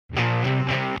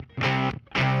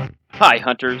Hi,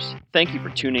 hunters. Thank you for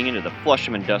tuning into the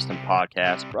Flusham and Dustin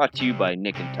podcast brought to you by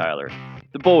Nick and Tyler,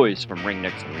 the boys from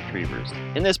Ringnecks and Retrievers.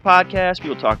 In this podcast, we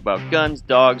will talk about guns,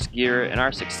 dogs, gear, and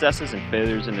our successes and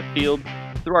failures in the field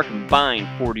through our combined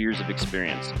 40 years of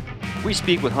experience. We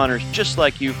speak with hunters just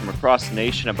like you from across the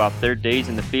nation about their days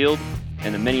in the field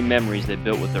and the many memories they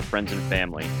built with their friends and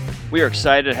family. We are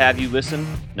excited to have you listen.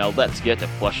 Now let's get to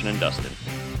Flushing and Dustin.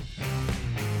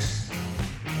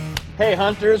 Hey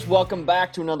hunters, welcome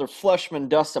back to another Flushman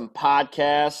Dustin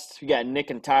podcast. We got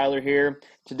Nick and Tyler here.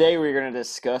 Today we're going to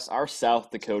discuss our South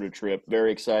Dakota trip.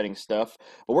 Very exciting stuff.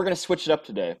 But we're going to switch it up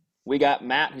today. We got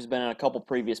Matt, who's been on a couple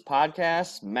previous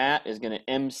podcasts. Matt is going to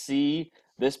MC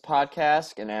this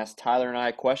podcast and ask Tyler and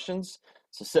I questions.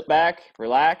 So sit back,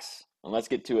 relax, and let's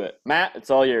get to it. Matt, it's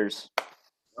all yours.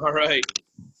 All right.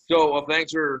 So, well,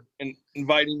 thanks for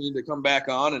inviting me to come back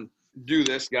on and do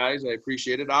this, guys. I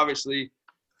appreciate it. Obviously,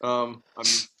 I'm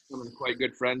becoming quite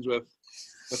good friends with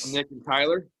Nick and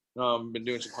Tyler. Been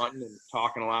doing some hunting and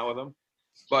talking a lot with them.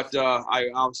 But I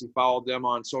obviously followed them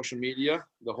on social media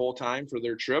the whole time for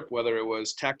their trip, whether it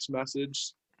was text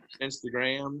message,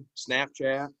 Instagram,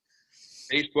 Snapchat,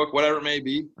 Facebook, whatever it may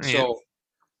be. Yeah. So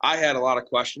I had a lot of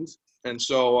questions. And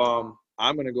so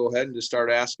I'm going to go ahead and just start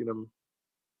asking them.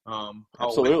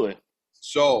 Absolutely.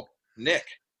 So, Nick.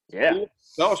 Yeah.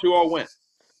 Tell us who all went.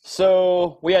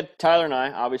 So we had Tyler and I,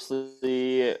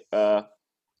 obviously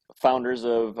founders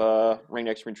of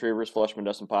Ringnecks Retrievers, Flushman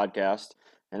Dustin podcast.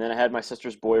 And then I had my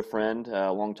sister's boyfriend,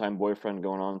 longtime boyfriend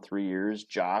going on 3 years.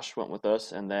 Josh went with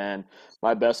us. And then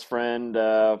my best friend,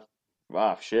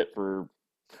 for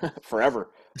forever,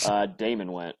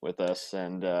 Damon went with us.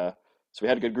 And so we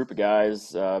had a good group of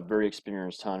guys, very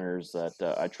experienced hunters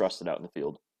that I trusted out in the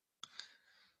field.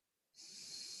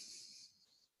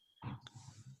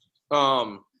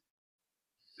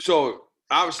 So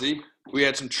obviously we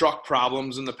had some truck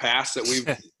problems in the past that we've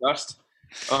discussed.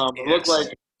 Yes.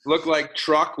 It looked like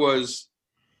truck was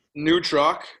new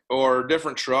truck or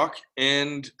different truck,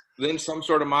 and then some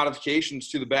sort of modifications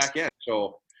to the back end.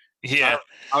 So yeah,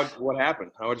 what happened?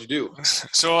 How would you do?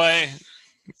 So I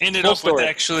ended up with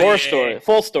actually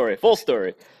full story.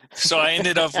 So I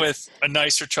ended up with a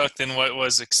nicer truck than what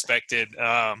was expected.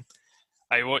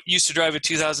 I used to drive a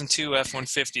 2002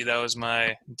 F-150. That was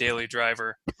my daily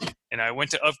driver. And I went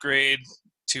to upgrade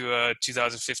to a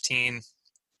 2015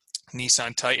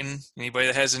 Nissan Titan. Anybody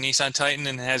that has a Nissan Titan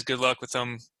and has good luck with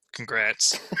them,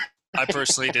 congrats. I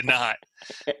personally did not.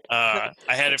 I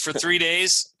had it for 3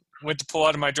 days, went to pull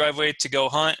out of my driveway to go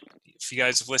hunt. If you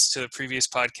guys have listened to the previous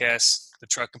podcast, the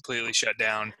truck completely shut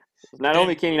down. Not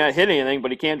only can you not hit anything,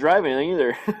 but he can't drive anything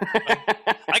either.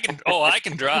 I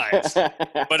can drive.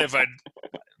 But if I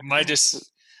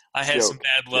had some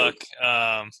bad luck.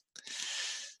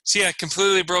 So yeah,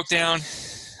 completely broke down.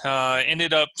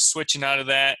 Ended up switching out of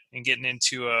that and getting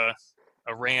into a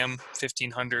Ram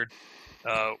 1500,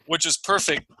 which is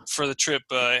perfect for the trip.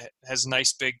 Has a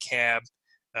nice big cab.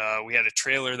 We had a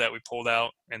trailer that we pulled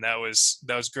out, and that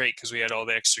was great because we had all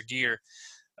the extra gear.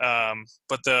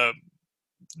 But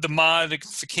the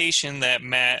modification that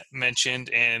Matt mentioned,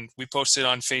 and we posted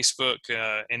on Facebook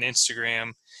and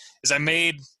Instagram, is I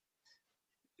made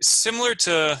similar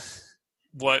to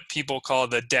what people call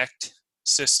the decked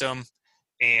system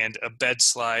and a bed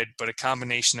slide, but a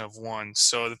combination of one.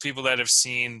 So the people that have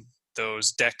seen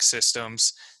those deck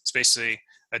systems, it's basically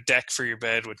a deck for your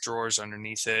bed with drawers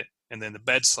underneath it. And then the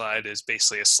bed slide is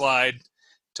basically a slide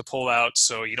to pull out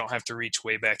so you don't have to reach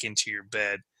way back into your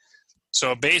bed.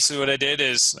 So basically what I did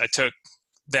is I took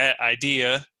that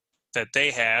idea that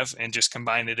they have and just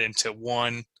combined it into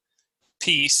one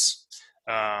piece.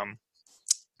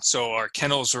 So our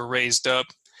kennels were raised up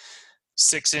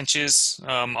 6 inches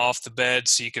off the bed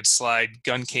so you could slide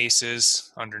gun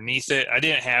cases underneath it. I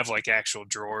didn't have like actual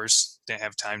drawers. Didn't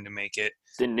have time to make it.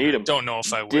 Didn't need them. Don't know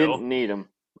if I will. Didn't need them.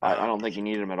 I don't think you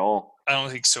need them at all. I don't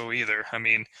think so either. I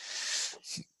mean,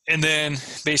 and then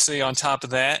basically on top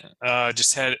of that,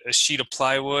 just had a sheet of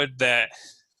plywood that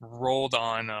rolled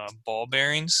on ball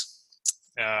bearings.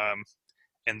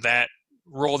 And that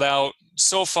rolled out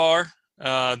so far.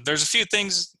 There's a few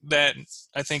things that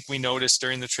I think we noticed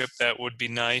during the trip that would be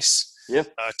nice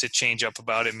to change up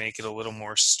about it, make it a little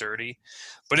more sturdy.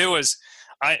 But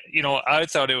I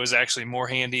thought it was actually more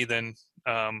handy than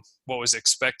what was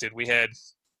expected. We had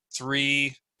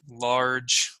 3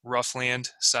 large Roughland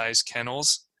size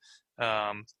kennels,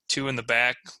 2 in the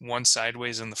back, 1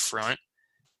 sideways in the front,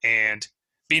 and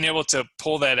being able to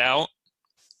pull that out,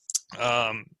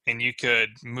 and you could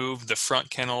move the front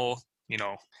kennel,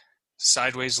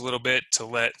 sideways a little bit to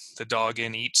let the dog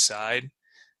in each side,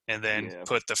 and then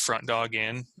put the front dog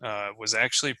in, was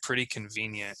actually pretty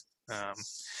convenient.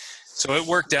 So it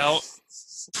worked out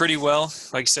pretty well.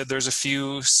 Like I said, there's a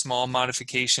few small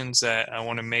modifications that I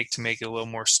want to make it a little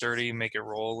more sturdy, make it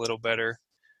roll a little better.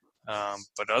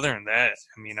 But other than that,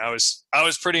 I mean, I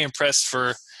was pretty impressed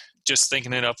for just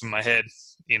thinking it up in my head,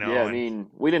 you know. Yeah, I mean,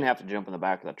 we didn't have to jump in the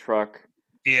back of the truck.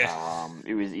 Yeah.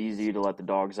 It was easy to let the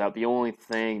dogs out. The only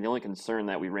concern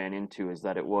that we ran into is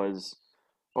that it was,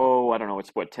 I don't know, it's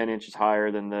what, 10 inches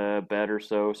higher than the bed or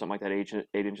so, something like that,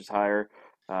 8 inches higher.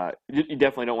 You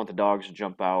definitely don't want the dogs to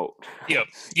jump out, Yep.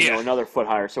 Yeah. another foot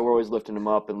higher. So we're always lifting them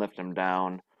up and lifting them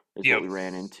down is Yep. what we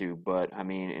ran into. But I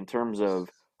mean, in terms of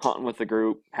hunting with the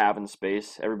group, having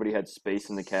space, everybody had space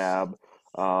in the cab.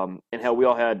 And hell, we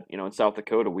all had, in South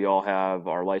Dakota, we all have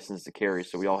our license to carry,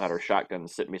 so we all had our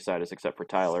shotguns sitting beside us, except for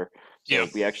Tyler. So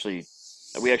Yep. we actually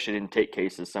didn't take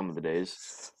cases some of the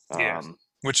days. Yeah.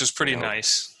 Which is pretty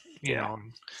nice, you yeah.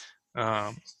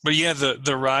 know. But yeah,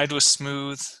 the ride was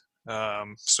smooth.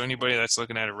 So anybody that's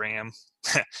looking at a Ram,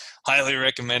 highly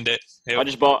recommend it. I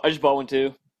just bought one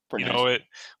too. Pretty nice.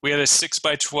 We had a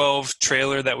 6x12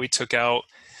 trailer that we took out,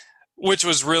 which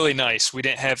was really nice. We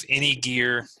didn't have any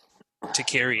gear to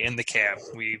carry in the cab.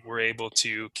 We were able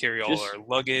to carry all our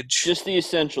luggage. Just the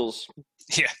essentials.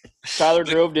 Yeah. Tyler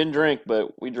drove, didn't drink,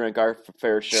 but we drank our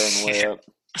fair share on the way up.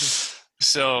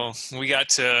 So we got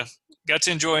to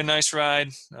enjoy a nice ride.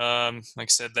 Like I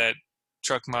said, that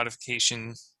truck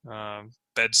modification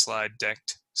bed slide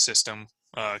decked system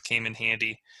came in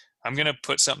handy. I'm going to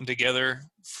put something together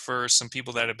for some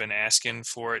people that have been asking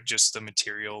for it, just the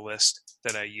material list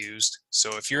that I used.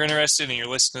 So if you're interested and you're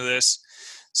listening to this,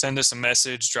 send us a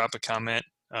message, drop a comment,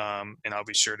 and I'll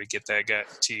be sure to get that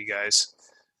to you guys.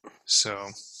 So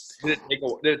did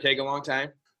it take a long time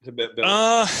to build?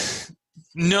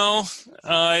 No,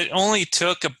 it only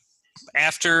took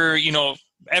after you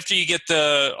get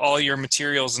all your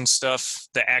materials and stuff,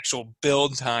 the actual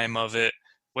build time of it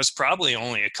was probably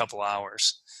only a couple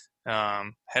hours.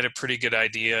 Had a pretty good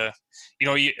idea.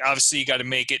 Obviously you got to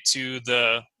make it to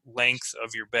the length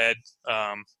of your bed,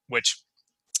 which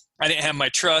I didn't have my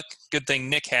truck. Good thing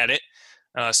Nick had it,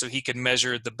 so he could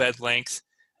measure the bed length.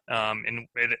 And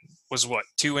it was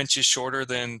 2 inches shorter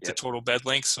than the total bed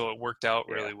length, so it worked out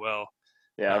really well.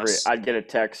 Yeah, I'd get a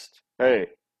text, hey,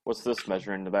 what's this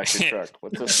measuring in the back of your truck?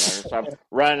 What's this measuring? So I'm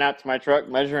running out to my truck,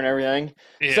 measuring everything.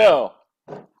 Yeah. So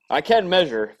I can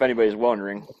measure, if anybody's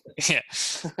wondering. Yeah.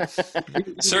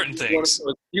 Certain things.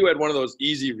 You had one of those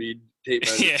easy read tape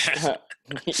measures. Yeah.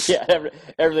 Yeah,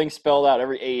 everything spelled out.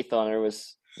 Every eighth on it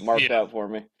was marked out for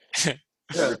me.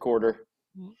 Every quarter.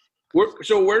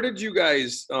 So where did you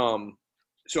guys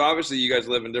so obviously you guys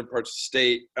live in different parts of the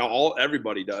state.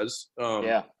 Everybody does.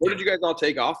 Where did you guys all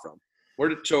take off from?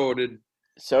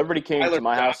 So everybody came to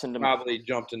my house and probably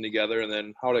jumped in together, and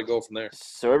then how did it go from there?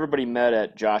 So everybody met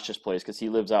at Josh's place because he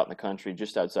lives out in the country,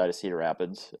 just outside of Cedar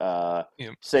Rapids.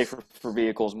 Safer for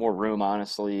vehicles, more room,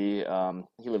 honestly.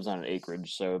 He lives on an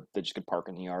acreage, so they just could park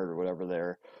in the yard or whatever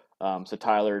there. So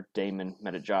Tyler, Damon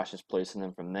met at Josh's place, and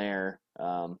then from there,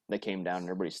 they came down and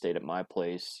everybody stayed at my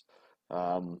place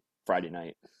Friday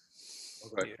night.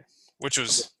 Okay. Yeah. Which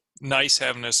was nice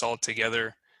having us all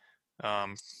together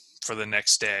for the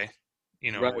next day.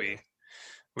 Right.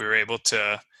 We were able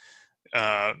to,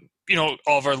 all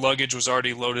of our luggage was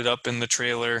already loaded up in the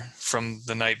trailer from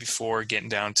the night before getting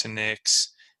down to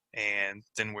Nick's. And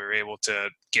then we were able to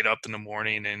get up in the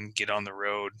morning and get on the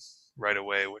road right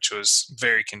away, which was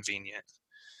very convenient.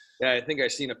 Yeah, I think I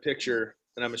seen a picture,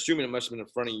 and I'm assuming it must have been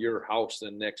in front of your house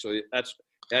then, Nick. So I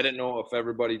didn't know if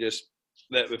everybody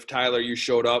if Tyler, you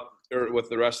showed up or with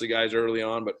the rest of the guys early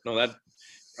on, but no, that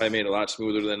probably made it a lot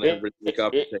smoother than everybody wake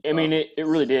up. It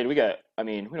really did. We don't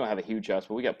have a huge house,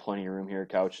 but we got plenty of room here,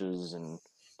 couches, and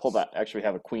actually we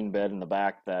have a queen bed in the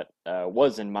back that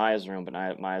was in Maya's room,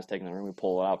 but Maya's taking the room. We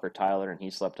pulled it out for Tyler, and he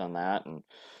slept on that, and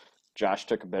Josh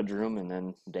took a bedroom, and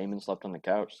then Damon slept on the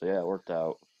couch. So yeah, it worked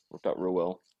out real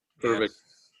well. Perfect.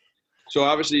 So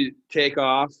obviously take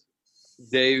off,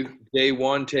 day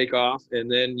one take off,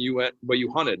 and then you went, but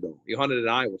you hunted though. You hunted in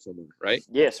Iowa somewhere, right?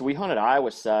 Yeah, so we hunted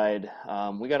Iowa side.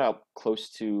 We got out close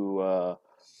to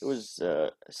it was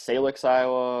Salix,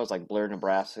 Iowa. It was like Blair,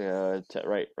 Nebraska,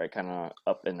 right kind of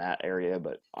up in that area,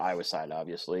 but Iowa side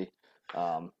obviously.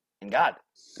 And God,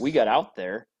 we got out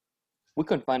there, we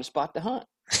couldn't find a spot to hunt.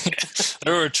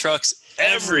 There were trucks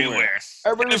everywhere.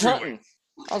 Everybody was hunting.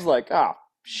 I was like, oh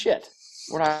shit,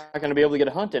 we're not going to be able to get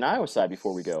a hunt in Iowa side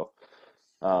before we go.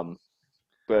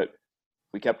 But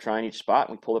we kept trying each spot,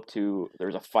 and we pulled up to, there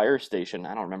was a fire station.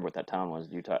 I don't remember what that town was.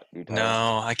 Utah.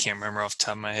 No, I can't remember off the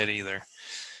top of my head either.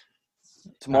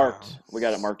 It's marked. We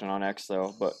got it marked on X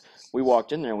though. But we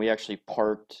walked in there and we actually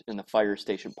parked in the fire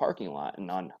station parking lot and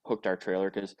unhooked our trailer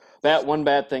because that one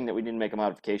bad thing that we didn't make a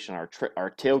modification, our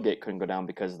tailgate couldn't go down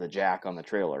because of the jack on the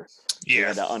trailer. So we Yeah.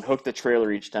 had to unhook the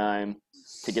trailer each time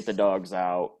to get the dogs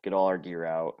out, get all our gear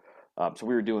out. So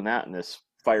we were doing that in this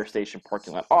fire station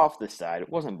parking lot off this side. It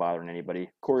wasn't bothering anybody.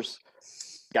 Of course,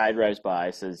 guy drives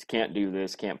by, says, can't do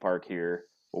this, can't park here.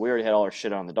 Well, we already had all our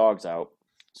shit on the dogs out.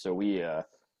 So we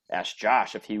asked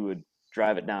Josh if he would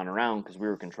drive it down around because we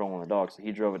were controlling the dogs. So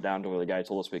he drove it down to where the guy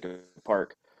told us we could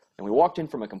park. And we walked in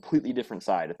from a completely different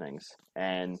side of things.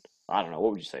 And I don't know,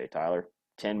 what would you say, Tyler?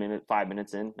 10 minutes, 5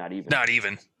 minutes in? Not even. Not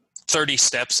even 30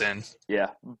 steps in. Yeah,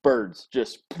 birds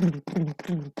just.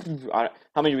 How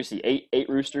many did we see? Eight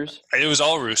roosters. It was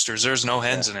all roosters. There's no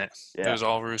hens in it. Yeah. It was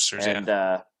all roosters. And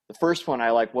yeah. the first one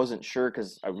I wasn't sure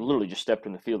because I literally just stepped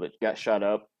in the field. It got shot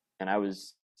up, and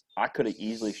I could have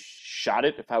easily shot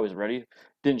it if I was ready.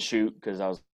 Didn't shoot because I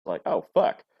was like, oh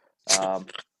fuck.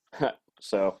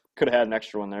 So could have had an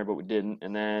extra one there, but we didn't.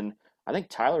 And then I think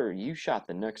Tyler, you shot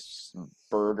the next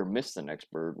bird or missed the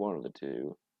next bird, one of the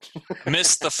two. I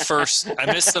missed the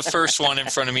first one in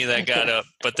front of me that got up,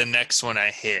 but the next one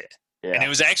I hit. Yeah. And it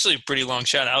was actually a pretty long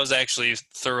shot. I was actually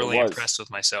thoroughly impressed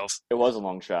with myself. It was a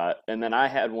long shot. And then I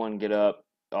had one get up.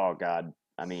 Oh, God.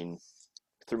 I mean,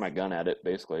 threw my gun at it,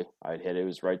 basically. I'd hit it. It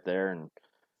was right there and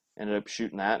ended up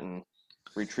shooting that and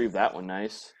retrieved that one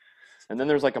nice. And then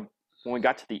there's when we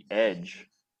got to the edge,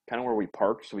 kind of where we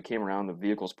parked. So we came around. The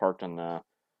vehicle's parked on the,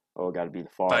 got to be the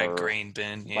far. By a grain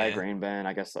bin. Yeah. By a grain bin.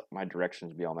 I guess my directions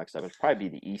would be all mixed up. It'd probably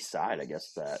be the east side, I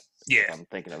guess, Yeah. I'm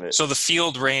thinking of it. So the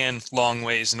field ran long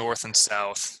ways north and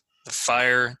south. The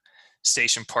fire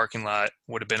station parking lot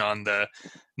would have been on the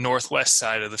northwest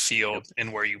side of the field,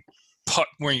 and where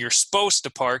you're supposed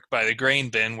to park by the grain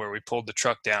bin where we pulled the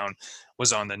truck down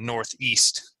was on the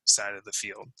northeast side of the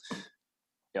field.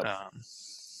 Yep.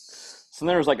 So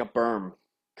there was a berm,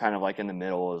 kind of in the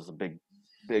middle. Is a big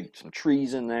some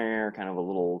trees in there, kind of a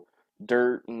little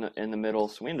dirt in the middle.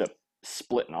 So we ended up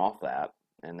splitting off that.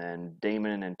 And then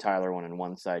Damon and Tyler went on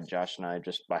one side. Josh and I,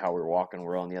 just by how we were walking,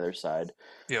 were on the other side.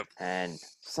 Yep. And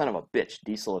son of a bitch,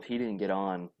 Diesel, if he didn't get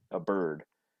on a bird.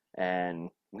 And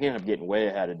we ended up getting way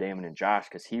ahead of Damon and Josh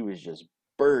because he was just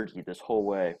birdie this whole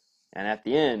way. And at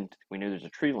the end, we knew there's a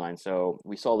tree line. So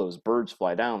we saw those birds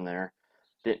fly down there.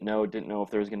 Didn't know if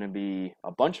there was going to be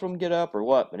a bunch of them get up or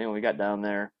what. But anyway, we got down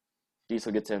there.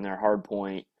 Diesel gets in there, hard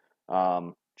point.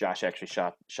 Josh actually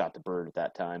shot the bird at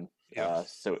that time. Yep.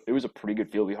 So it was a pretty good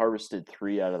field. We harvested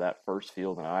 3 out of that first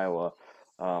field in Iowa.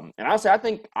 And honestly, I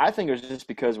think it was just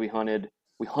because we hunted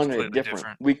Completely it different.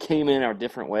 different. We came in our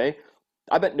different way.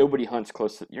 I bet nobody hunts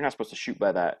close to. You're not supposed to shoot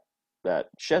by that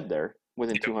shed there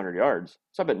within 200 yards.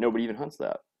 So I bet nobody even hunts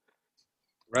that.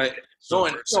 Right. So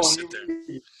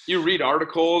You read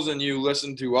articles and you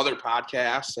listen to other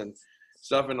podcasts and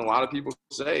stuff, and a lot of people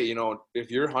say, if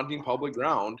you're hunting public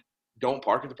ground, don't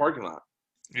park at the parking lot.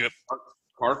 Yep.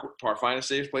 Park, find a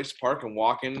safe place to park and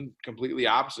walk in completely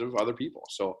opposite of other people.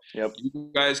 So Yep.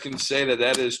 You guys can say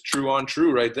that is true on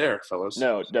true right there, fellas.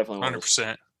 No, it definitely was.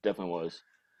 100%. Definitely was.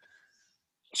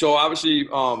 So obviously,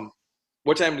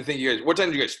 what time did you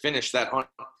guys finish that hunt?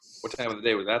 What time of the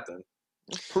day was that then?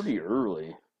 It was pretty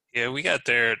early. Yeah, we got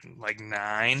there at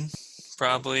 9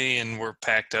 probably, and we're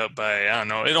packed up by, I don't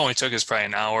know, it only took us probably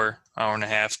an hour and a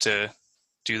half to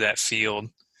do that field.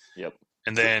 Yep.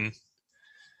 And then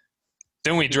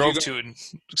we drove to it.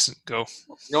 Go.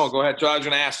 No, go ahead. So I was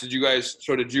going to ask, did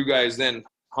you guys then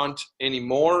hunt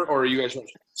anymore, or you guys went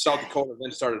to South Dakota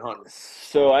then started hunting?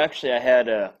 So I had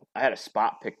a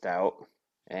spot picked out,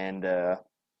 and I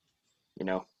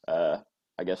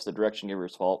guess the direction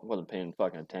giver's fault. Wasn't paying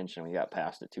fucking attention. We got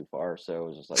past it too far, so it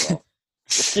was just like, well,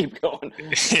 let's keep going.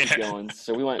 Keep going.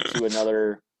 So we went to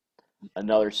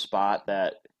another spot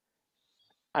that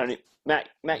I don't know.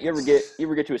 Matt, you ever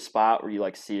get to a spot where you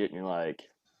see it and you're like,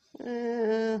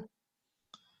 you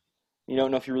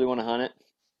don't know if you really want to hunt it?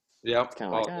 Yeah. It's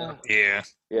kind of Yeah.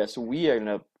 So we ended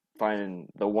up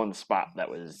finding the one spot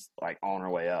that was on our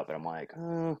way up, and I'm like,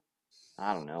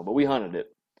 I don't know, but we hunted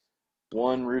it.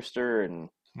 One rooster and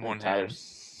one Tyler. hen.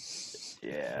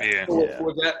 Yeah.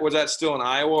 Was that still in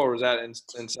Iowa, or was that in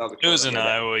South Dakota? It was in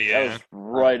Iowa, yeah. That was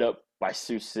right up by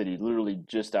Sioux City, literally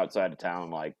just outside of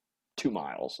town, 2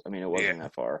 miles. I mean, it wasn't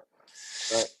that far.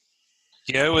 Right.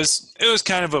 Yeah, it was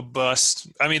kind of a bust.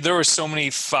 I mean, there were so many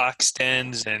fox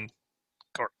dens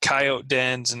or coyote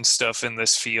dens and stuff in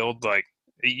this field.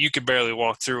 You could barely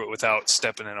walk through it without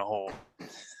stepping in a hole,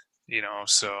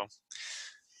 so.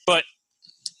 But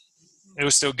it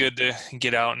was still good to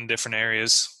get out in different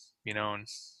areas, and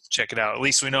check it out. At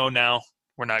least we know now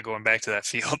we're not going back to that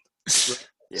field.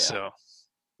 Yeah. So.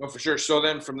 No, for sure. So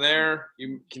then from there,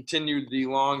 you continued the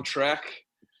long trek.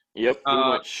 Yep, we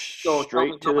went so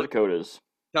straight to the Dakotas.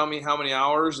 Tell me how many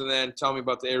hours, and then tell me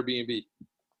about the Airbnb.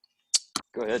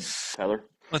 Go ahead, Tyler.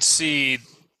 Let's see.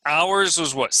 Ours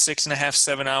was what, 6.5,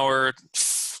 7 hour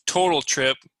total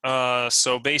trip.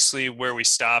 So basically where we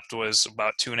stopped was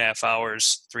about 2.5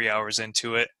 hours, 3 hours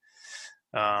into it,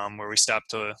 where we stopped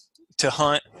to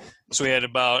hunt. So we had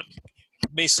about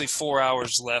basically 4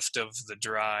 hours left of the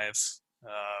drive.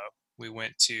 We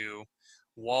went to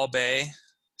Wall Bay,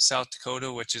 South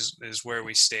Dakota, which is where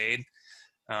we stayed.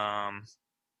 And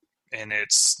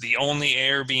it's the only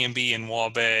Airbnb in Wall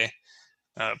Bay.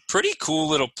 Pretty cool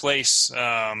little place.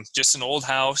 Just an old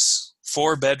house,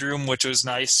 4-bedroom, which was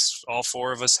nice. All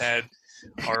 4 of us had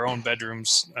our own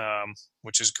bedrooms,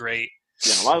 which is great.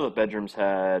 Yeah, a lot of the bedrooms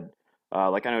had,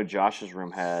 like I know Josh's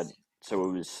room had.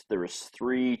 So there was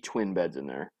 3 twin beds in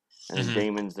there, and in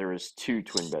Damon's there was 2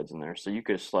 twin beds in there. So you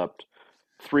could have slept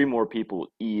 3 more people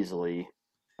easily.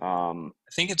 I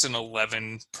think it's an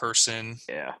 11-person.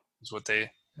 Yeah, is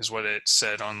what it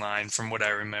said online from what I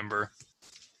remember.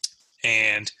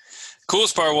 And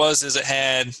coolest part is it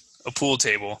had a pool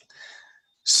table.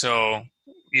 So,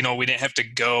 we didn't have to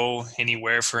go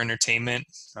anywhere for entertainment,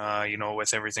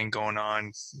 with everything going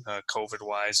on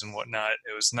COVID-wise and whatnot.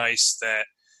 It was nice that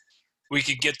we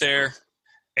could get there.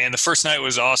 And the first night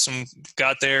was awesome.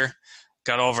 Got there,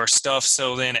 got all of our stuff.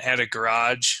 So then it had a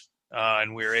garage,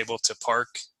 and we were able to park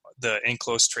the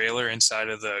enclosed trailer inside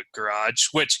of the garage,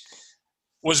 which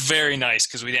was very nice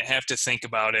because we didn't have to think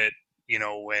about it.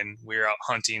 When we were out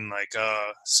hunting, like,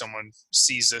 someone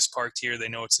sees this parked here, they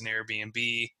know it's an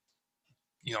Airbnb.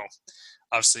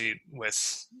 Obviously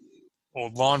with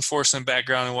old law enforcement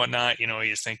background and whatnot,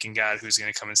 you're thinking, God, who's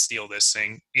going to come and steal this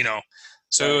thing?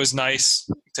 So it was nice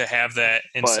to have that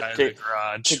inside of the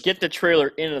garage. To get the trailer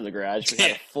into the garage, we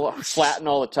had to flatten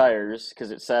all the tires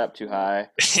because it sat up too high.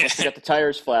 Once we got the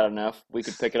tires flat enough, we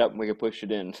could pick it up and we could push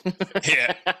it in.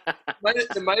 Yeah.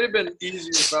 It might have been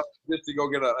easier just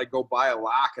to go buy a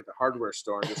lock at the hardware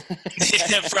store.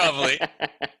 Yeah, probably.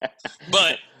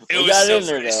 But it was still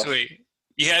pretty sweet.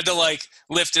 You had to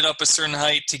lift it up a certain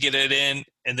height to get it in,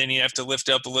 and then you have to lift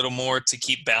up a little more to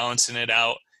keep balancing it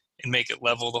out and make it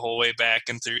level the whole way back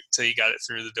and through till you got it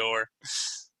through the door.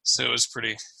 So it was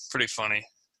pretty funny.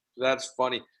 That's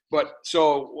funny. But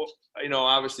so,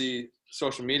 obviously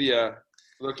social media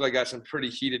looked like got some pretty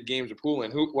heated games of pool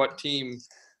in.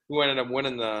 Who ended up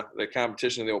winning the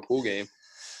competition of the old pool game?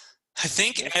 I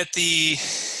think at the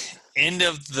end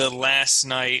of the last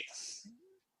night,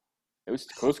 it was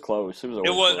close. It was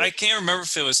close. I can't remember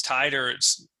if it was tied or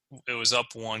it was up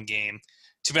 1 game.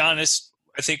 To be honest,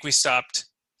 I think we stopped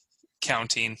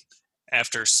counting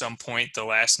after some point the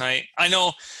last night. I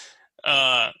know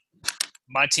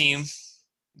my team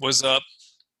was up.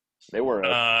 They were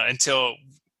up. Until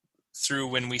through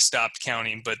when we stopped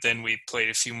counting, but then we played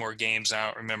a few more games. I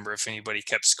don't remember if anybody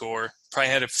kept score. Probably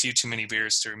had a few too many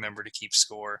beers to remember to keep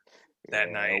score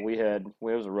that night. It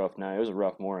was a rough night. It was a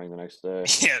rough morning the next day.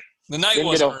 Yeah, the night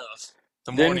wasn't rough.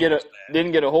 The morning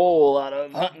didn't get a whole lot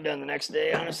of hunting done the next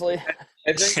day, honestly.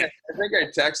 I think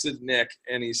I texted Nick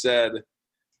and he said,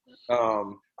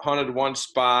 hunted 1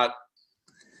 spot,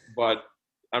 but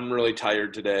I'm really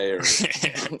tired today. Or I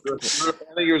think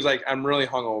he was like, I'm really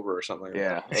hungover or something.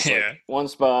 Yeah. Yeah. 1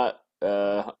 spot,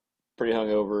 pretty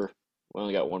hungover. We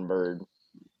only got 1 bird.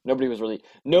 Nobody was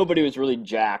really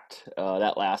jacked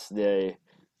that last day.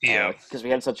 Yeah. Because we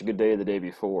had such a good day the day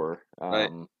before. Right.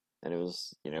 And it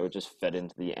was, it just fed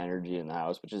into the energy in the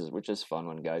house, which is fun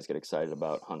when guys get excited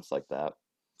about hunts like that.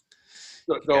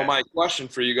 So my question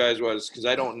for you guys was, because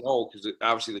I don't know, because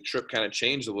obviously the trip kind of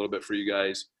changed a little bit for you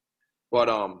guys, but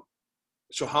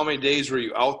so how many days were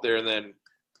you out there, and then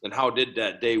how did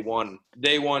that day one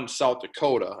South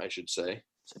Dakota, I should say?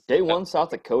 So day 1 South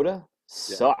Dakota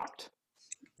sucked.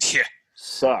 Yeah,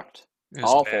 sucked.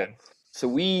 Awful. Bad. So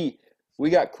we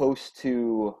got close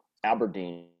to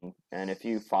Aberdeen, and if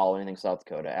you follow anything South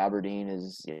Dakota, Aberdeen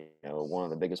is one of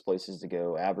the biggest places to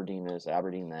go. Aberdeen this,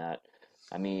 Aberdeen that.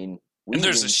 I mean, and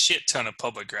there's a shit ton of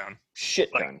public ground.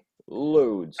 Shit ton,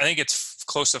 loads. I think it's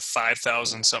close to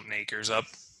 5,000 something acres up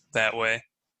that way.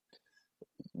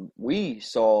 We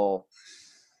had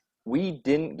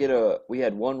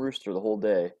 1 rooster the whole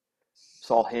day.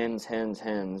 Saw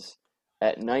hens.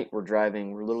 At night we're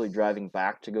literally driving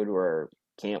back to go to our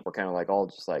camp. We're kind of all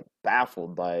just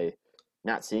baffled by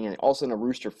not seeing anything. All of a sudden a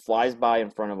rooster flies by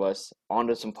in front of us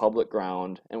onto some public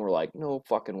ground, and we're like, no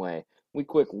fucking way. We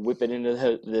quick whip it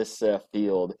into this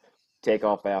field, take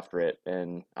off after it,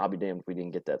 and I'll be damned if we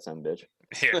didn't get that son of a bitch.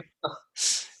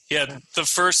 Yeah, the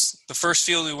first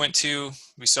field we went to,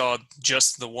 we saw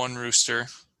just the one rooster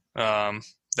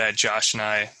that Josh and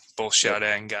I both shot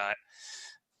at and got.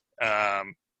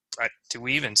 Did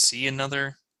we even see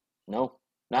another? No,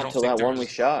 I not don't till think that there one we was.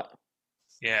 shot.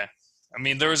 Yeah, I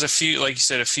mean there was a few, like you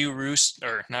said, a few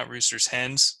not roosters,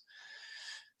 hens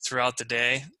throughout the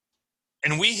day,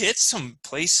 and we hit some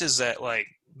places that like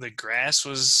the grass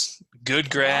was good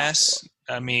Wow. grass.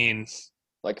 I mean,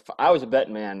 Like if I was a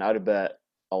betting man, I'd have bet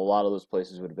a lot of those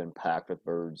places would have been packed with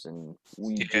birds, and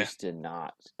we yeah, just did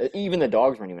not. Even the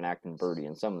dogs weren't even acting birdie,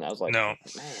 and some of that I was like, no,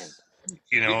 man.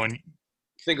 and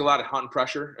Think a lot of hunting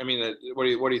pressure. I mean, what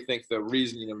do you think the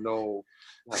reasoning of no?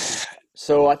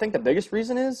 So I think the biggest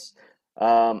reason is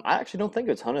I actually don't think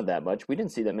it's hunted that much. We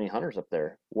didn't see that many hunters up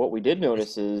there. What we did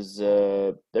notice is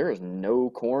there is no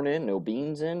corn in, no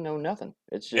beans in, no nothing.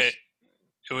 It's it just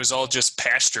it was all just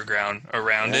pasture ground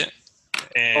around yeah. it,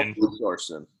 and Food source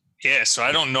then. yeah, so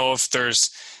I don't know if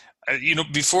there's,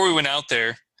 before we went out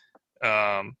there,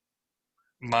 um,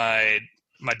 my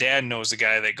my dad knows a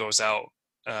guy that goes out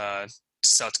to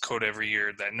South Dakota every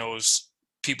year that knows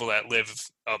people that live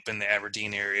up in the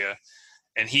Aberdeen area,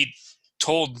 and he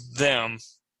told them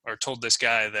or told this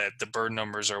guy that the bird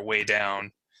numbers are way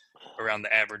down around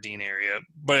the Aberdeen area,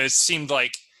 but it seemed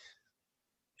like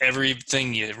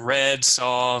everything you read,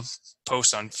 saw,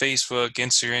 post on Facebook,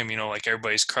 Instagram, like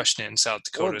everybody's crushing it in South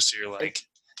Well, Dakota. So you're and, like,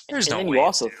 there's and no then way you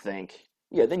it's also think,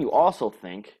 yeah, then you also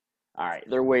think, all right,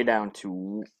 they're way down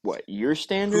to what, your who's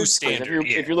standard? Because if standard. you're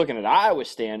Yeah, if you're looking at Iowa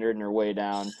standard and they're way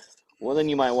down, well, then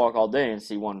you might walk all day and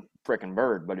see one frickin'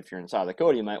 bird. But if you're in South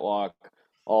Dakota, you might walk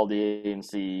all day and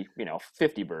see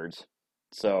 50 birds.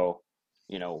 So,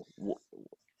 you know,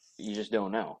 you just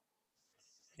don't know.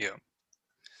 yeah.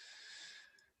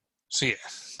 So yeah,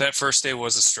 that first day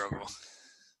was a struggle.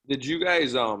 Did you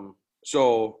guys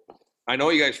So I know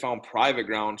you guys found private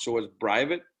ground. So was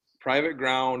private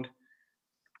ground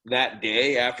that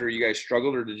day after you guys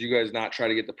struggled, or did you guys not try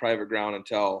to get the private ground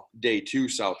until day 2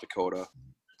 South Dakota?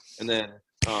 And then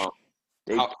um,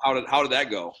 Day how did that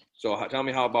go? So tell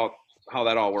me how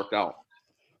that all worked out.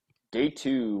 day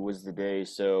two was the day.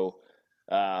 So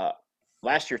uh,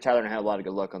 last year, Tyler and I had a lot of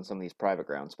good luck on some of these private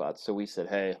ground spots. So we said,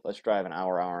 hey, let's drive an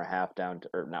hour and a half down to,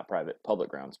 or not private, public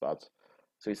ground spots.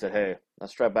 So we said, hey,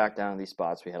 let's drive back down to these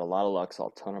spots. We had a lot of luck, saw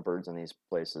a ton of birds in these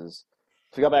places.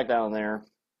 So we got back down there.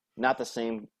 Not the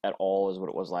same at all as what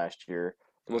it was last year.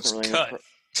 There It was wasn't really cut.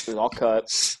 it was all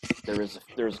cut.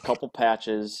 There was a couple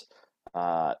patches.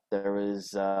 There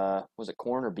was it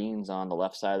corn or beans on the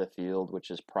left side of the field,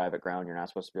 which is private ground. You're not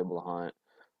supposed to be able to hunt.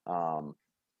 Um,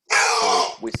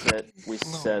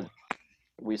 so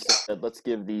we said let's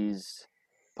give these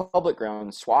public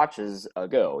ground swatches a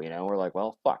go. We're like,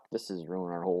 well, fuck, this is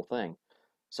ruining our whole thing.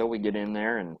 So we get in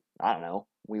there, and I don't know.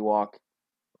 We walk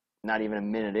not even a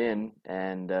minute in,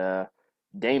 and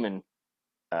Damon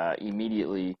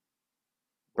immediately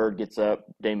bird gets up.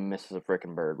 Damon misses a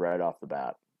freaking bird right off the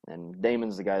bat, and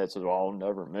Damon's the guy that says, "Well, I'll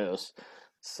never miss."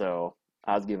 So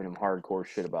I was giving him hardcore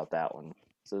shit about that one.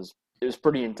 So it was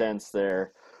pretty intense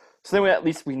there. So then at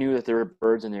least we knew that there were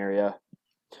birds in the area.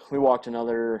 We walked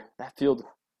that field.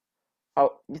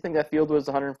 How you think that field was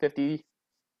 150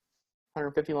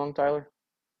 long, Tyler?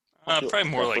 Probably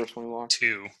more That like first one we walked.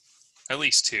 two, at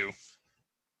least two,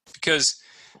 because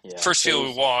Yeah, first so field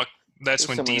we walked, it that's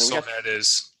was when somewhere there.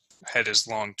 Diesel had his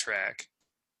long track,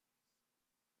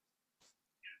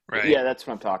 right? Yeah, that's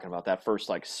what I'm talking about. That first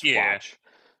swatch. Yeah.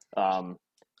 Um,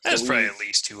 That's so probably we at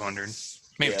least 200,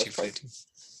 maybe yeah, that's 250.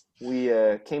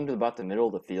 we came to about the middle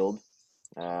of the field,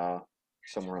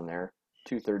 somewhere in there,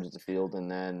 2/3 of the field, and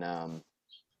then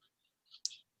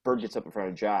bird gets up in front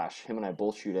of Josh. Him and I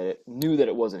both shoot at it. Knew that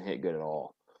it wasn't hit good at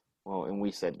all. Well, and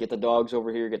we said, "Get the dogs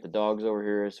over here. Get the dogs over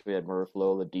here." So we had Murph,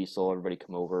 Lola, Diesel, everybody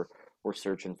come over. We're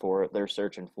searching for it. They're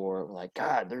searching for it. We're like,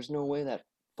 God, there's no way that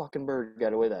fucking bird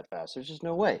got away that fast. There's just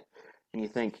no way. And you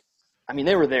think, I mean,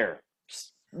 they were there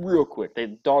just real quick. The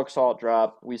dog saw it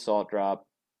drop. We saw it drop.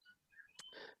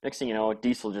 Next thing you know,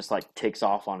 Diesel just takes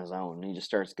off on his own, and he just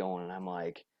starts going. And I'm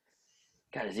like,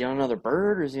 God, is he on another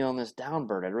bird or is he on this down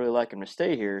bird? I'd really like him to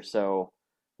stay here. So,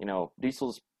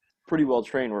 Diesel's pretty well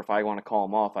trained where if I want to call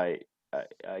him off, I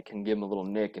can give him a little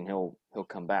nick and he'll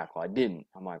come back. Well, I didn't.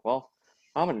 I'm like, well,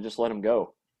 I'm gonna just let him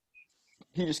go.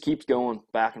 He just keeps going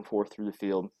back and forth through the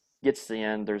field. Gets to the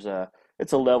end.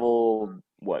 It's a level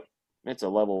what? It's a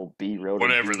level B road.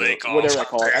 Whatever they call whatever it. they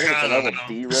call it. I think it's I a don't level know.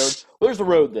 B road. Well, there's a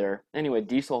road there. Anyway,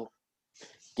 Diesel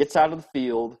gets out of the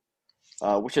field,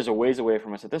 which is a ways away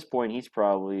from us. At this point, he's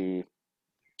probably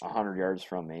 100 yards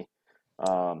from me.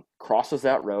 Crosses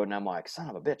that road, and I'm like, son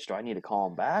of a bitch, do I need to call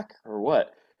him back or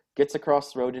what? gets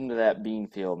across the road into that bean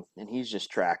field, and he's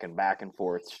just tracking back and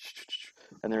forth.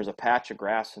 And there's a patch of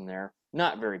grass in there.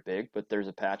 Not very big, but there's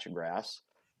a patch of grass.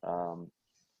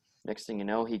 Next thing you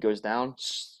know, he goes down,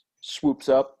 swoops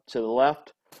up to the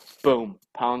left, boom,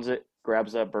 pounds it,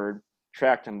 grabs that bird,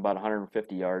 tracked him about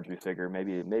 150 yards, we figure,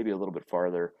 maybe a little bit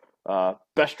farther.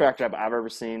 Best track job I've ever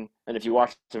seen. And if you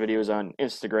watch the videos on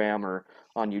Instagram or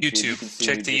on YouTube, you can see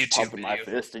Check me the just YouTube pumping my video.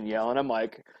 fist and yelling. I'm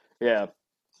like, yeah,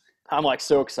 I'm like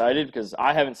so excited because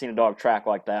I haven't seen a dog track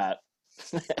like that.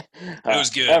 It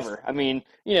was good. Ever. I mean,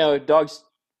 dogs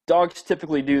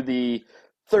typically do the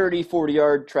 30,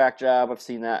 40-yard track job. I've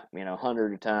seen that,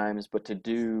 100 times, but to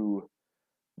do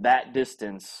that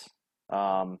distance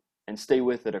and stay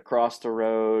with it across the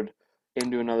road,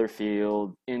 into another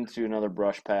field, into another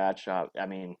brush patch,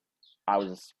 I'm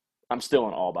still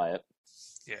in awe by it.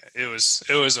 Yeah, it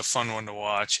was a fun one to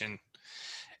watch, and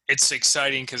it's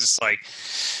exciting because it's like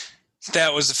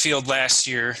that was the field last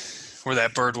year where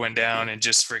that bird went down and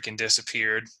just freaking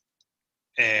disappeared,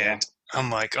 and I'm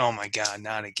like, oh my god,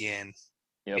 not again.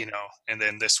 Yep. And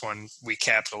then this one we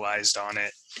capitalized on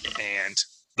it, and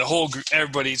the whole group,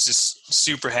 everybody's just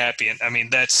super happy. And I mean,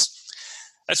 that's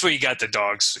where you got the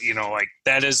dogs, like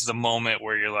that is the moment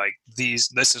where you're like,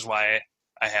 this is why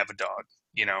I have a dog,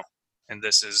 and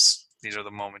these are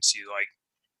the moments you like.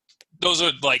 Those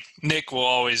are like Nick will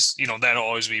always, that'll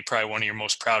always be probably one of your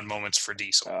most proud moments for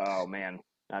Diesel. Oh man.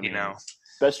 I mean,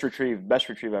 best retrieve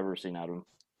I've ever seen out of him.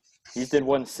 He did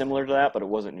one similar to that, but it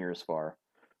wasn't near as far.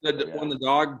 When the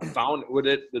dog found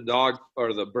the dog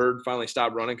or the bird finally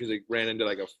stopped running because it ran into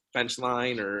like a fence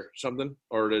line or something,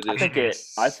 or did it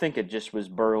I think it just was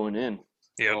burrowing in.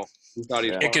 Yeah, he thought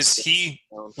he was because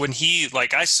when he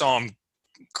like I saw him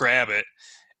grab it,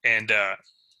 and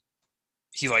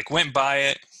he like went by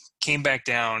it, came back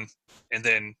down, and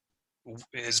then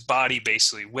his body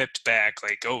basically whipped back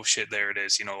like, oh shit, there it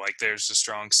is, like there's the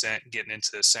strong scent getting into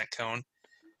the scent cone,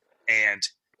 and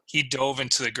he dove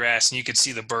into the grass, and you could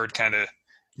see the bird kind of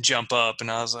jump up,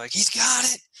 and I was like, he's got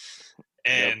it.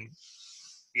 And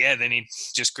yeah, then he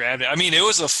just grabbed it. I mean, it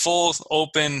was a full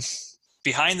open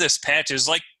behind this patch. It was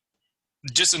like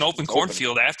just an open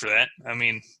cornfield after that. I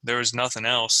mean, there was nothing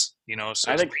else,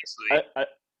 so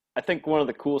I think one of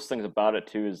the coolest things about it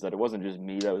too is that it wasn't just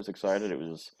me that was excited.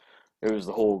 It was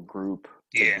the whole group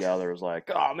together. It was like,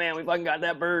 oh man, we fucking got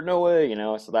that bird, no way,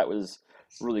 So that was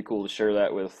really cool to share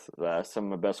that with some of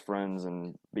my best friends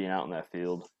and being out in that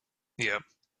field. Yep.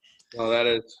 Oh, that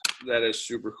is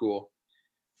super cool.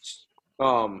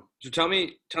 So tell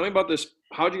me about this.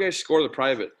 How'd you guys score the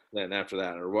private then after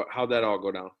that, or how'd that all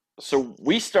go down? So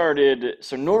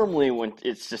normally when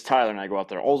it's just Tyler and I go out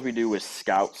there, all we do is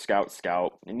scout,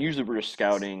 and usually we're just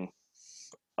scouting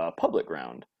public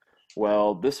ground.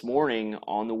 Well, this morning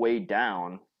on the way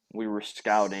down, we were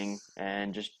scouting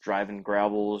and just driving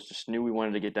gravels. Just knew we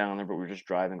wanted to get down there, but we were just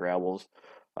driving gravels.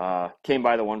 Came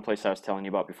by the one place I was telling you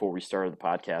about before we started the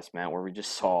podcast, Matt, where we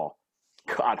just saw,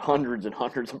 God, hundreds and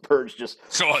hundreds of birds just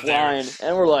flying.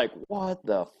 And we're like, what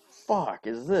the fuck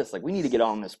is this? Like, we need to get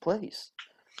on this place.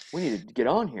 We need to get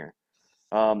on here.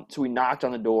 So we knocked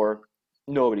on the door.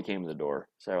 Nobody came to the door.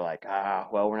 So we're like,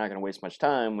 well, we're not going to waste much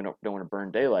time. We don't want to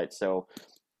burn daylight. So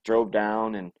drove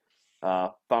down and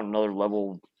found another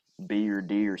level B or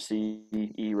D or C,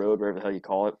 E road, whatever the hell you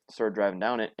call it. Started driving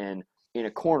down it, and in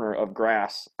a corner of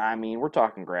grass, I mean, we're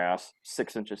talking grass,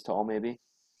 6 inches tall maybe,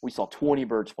 we saw 20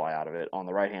 birds fly out of it on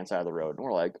the right-hand side of the road. And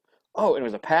we're like, oh, and it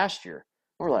was a pasture.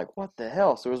 We're like, what the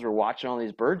hell? So as we're watching all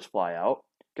these birds fly out,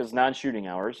 because non-shooting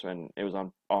hours, and it was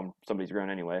on somebody's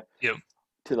ground anyway. Yep.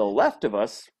 To the left of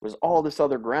us was all this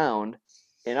other ground,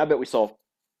 and I bet we saw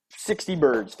 60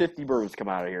 birds, 50 birds come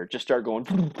out of here, just start going,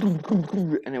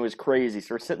 and it was crazy.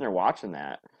 So we're sitting there watching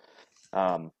that.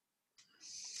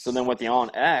 So then with the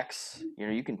OnX,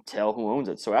 you can tell who owns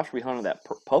it. So after we hunted that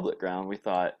public ground, we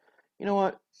thought, you know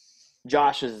what?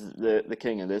 Josh is the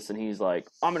king of this, and he's like,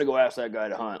 I'm going to go ask that guy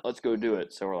to hunt. Let's go do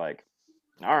it. So we're like,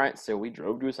 all right. So we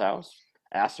drove to his house,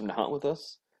 asked him to hunt with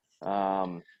us.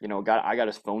 I got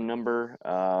his phone number.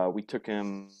 We took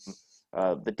him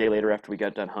the day later after we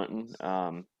got done hunting.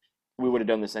 We would have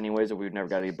done this anyways if we'd never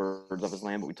got any birds off his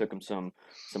land, but we took him some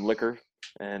liquor,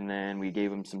 and then we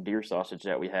gave him some deer sausage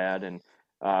that we had. And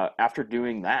after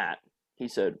doing that, he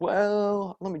said,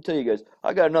 well, let me tell you guys,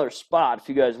 I got another spot if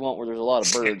you guys want where there's a lot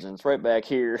of birds, and it's right back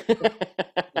here.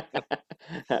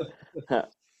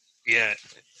 Yeah.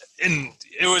 And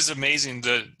it was amazing,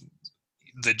 the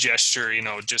gesture,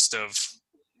 just of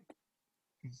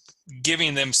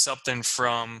giving them something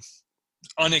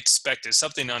unexpected,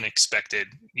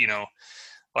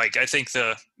 like, I think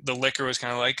the liquor was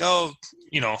kind of like, oh,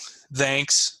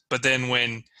 thanks. But then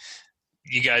when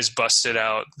you guys busted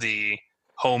out the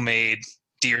homemade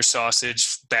deer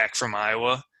sausage back from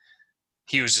Iowa,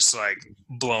 he was just like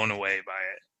blown away by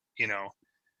it.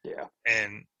 Yeah.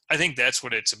 And I think that's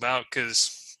what it's about,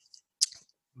 because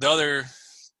the other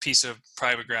piece of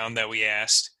private ground that we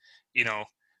asked,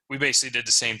 we basically did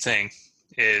the same thing.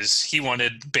 Is he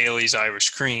wanted Bailey's Irish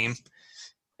Cream,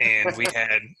 and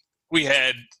we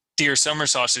had deer summer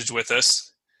sausage with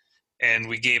us, and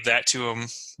we gave that to him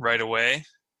right away.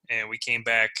 And we came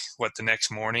back the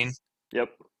next morning. Yep.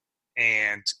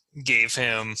 And gave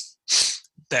him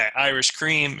that Irish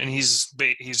Cream, and he's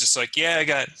just like, yeah, I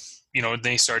got, then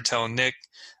he started telling Nick,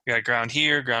 I got ground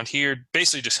here,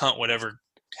 basically just hunt whatever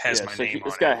has my name on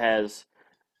this it. guy has,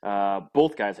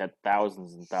 both guys had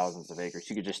thousands and thousands of acres.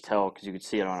 You could just tell because you could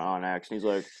see it on X. And he's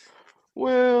like,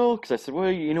 well, because I said,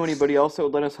 well, you know anybody else that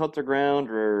would let us hunt their ground,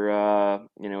 or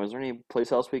is there any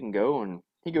place else we can go? And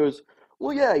he goes,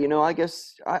 well, yeah, I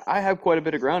guess I have quite a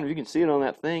bit of ground. If you can see it on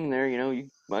that thing there,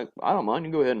 I don't mind.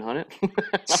 You can go ahead and hunt it. I'm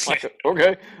like,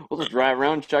 okay, we'll just drive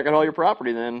around and check out all your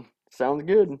property then. Sounds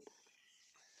good.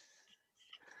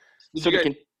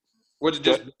 Was it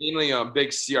just mainly big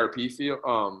CRP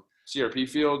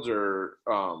fields, or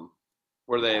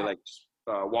were they like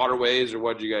waterways, or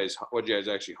what did you guys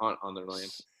actually hunt on their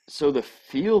land? So the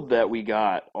field that we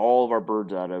got all of our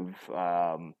birds out of,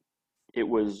 it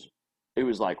was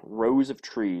like rows of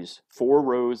trees, 4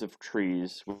 rows of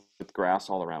trees with grass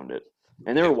all around it.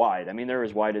 And they were wide. I mean, they're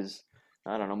as wide as,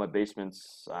 I don't know, my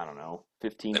basement's,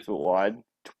 15 foot wide,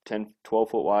 10, 12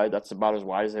 foot wide. That's about as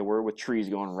wide as they were, with trees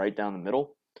going right down the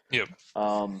middle. Yep.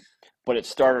 But it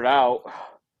started out,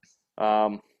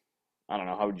 I don't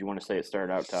know, how would you want to say it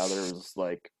started out, Tyler? It was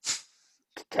like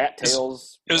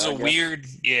cattails. It was a weird,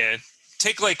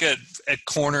 take like a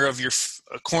corner of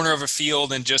a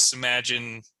field and just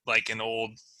imagine like an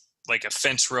old, like a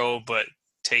fence row, but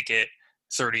take it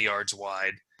 30 yards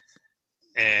wide.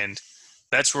 And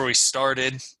that's where we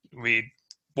started. We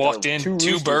walked in,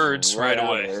 2 birds right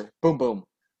away. Boom, boom.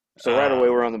 So right away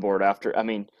we're on the board after,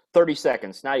 30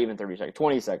 seconds, not even 30 seconds,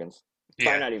 20 seconds.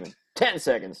 Probably not even 10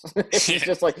 seconds. It's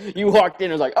just like you walked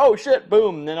in, it was like, oh shit,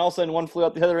 boom. And then all of a sudden one flew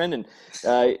out the other end, and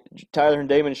Tyler and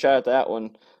Damon shot at that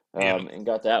one and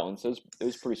got that one. So it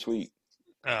was pretty sweet.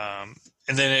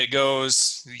 And then it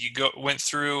goes, went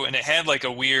through, and it had like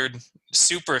a weird,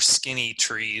 super skinny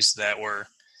trees that were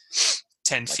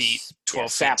 10 feet,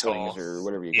 12 feet tall, or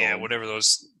whatever you call them. Whatever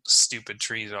those stupid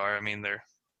trees are. I mean,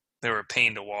 they were a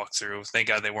pain to walk through. Thank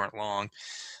God they weren't long,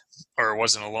 or it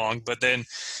wasn't a long. But then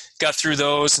got through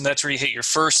those, and that's where you hit your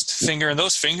first finger. And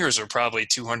those fingers are probably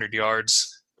 200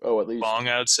 yards at least long,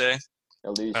 I would say.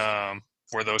 At least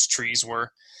where those trees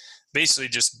were, basically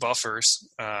just buffers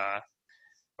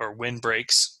or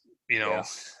windbreaks,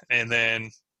 And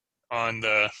then on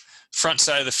the front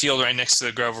side of the field, right next to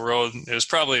the gravel road, it was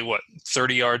probably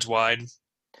 30 yards wide,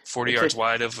 40 yards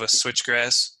wide of a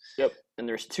switchgrass. Yep. And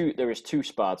there was 2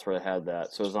 spots where it had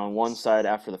that. So it was on one side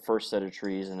after the first set of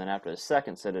trees, and then after the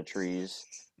second set of trees,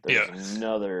 there was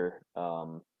another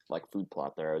like food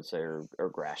plot there, I would say, or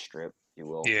grass strip, if you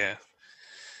will. Yeah.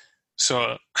 So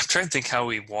I'm trying to think how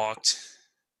we walked.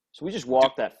 So we just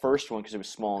walked that first one because it was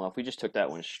small enough. We just took that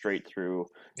one straight through.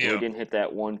 Yeah. We didn't hit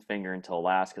that one finger until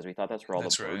last because we thought that's where all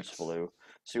the birds flew.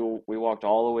 So we walked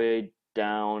all the way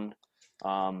down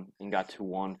and got to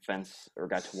one fence, or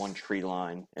got to one tree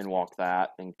line, and walked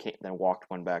that, and then walked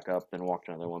one back up, then walked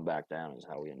another one back down is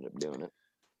how we ended up doing it.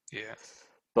 Yeah.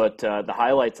 But the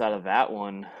highlights out of that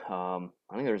one, I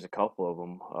think there's a couple of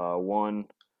them. One,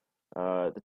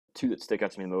 the 2 that stick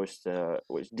out to me the most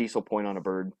was Diesel Point on a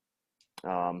bird.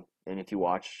 And if you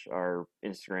watch our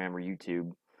Instagram or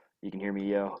YouTube, you can hear me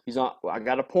yell, he's on, I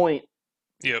got a point.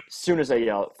 Yep. As soon as I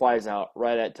yell, it flies out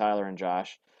right at Tyler and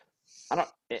Josh.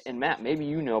 And Matt, maybe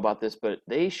you know about this, but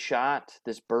they shot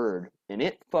this bird, and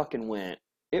it fucking went.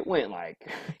 It went like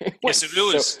it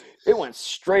went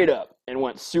straight up and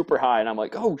went super high, and I'm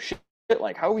like, oh shit!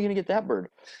 Like, how are we gonna get that bird?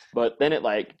 But then it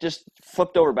like just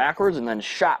flipped over backwards and then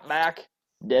shot back,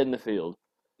 dead in the field.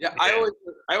 Yeah, I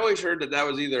always heard that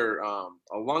was either a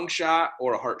lung shot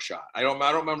or a heart shot. I don't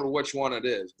remember which one it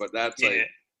is, but that's like.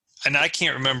 And I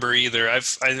can't remember either. I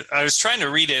was trying to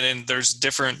read it, and there's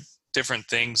different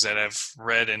things that I've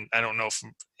read, and I don't know if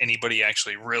anybody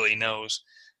actually really knows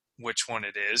which one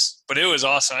it is. But it was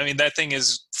awesome. I mean, that thing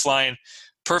is flying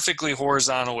perfectly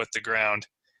horizontal with the ground,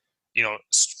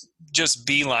 just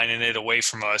beelining it away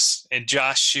from us. And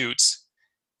Josh shoots,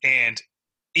 and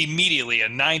immediately a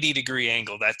 90-degree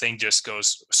angle, that thing just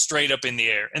goes straight up in the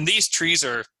air. And these trees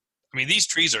are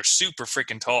super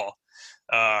freaking tall.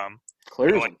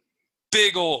 Clears like them.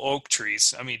 big old oak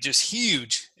trees. I mean, just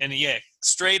huge. And yeah,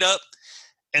 straight up,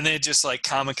 and then just like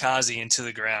kamikaze into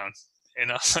the ground.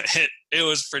 And it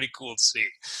was pretty cool to see.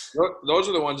 Those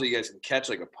are the ones that you guys can catch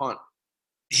like a punt.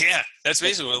 Yeah, that's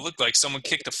basically what it looked like. Someone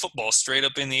kicked a football straight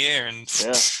up in the air, and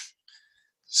Yeah.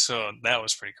 so that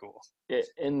was pretty cool.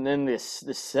 And then the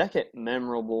second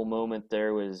memorable moment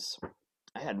there was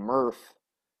I had Murph.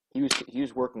 He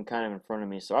was working kind of in front of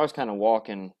me, so I was kind of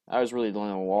walking. I was really the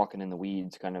only one walking in the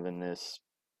weeds, kind of in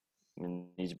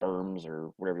these berms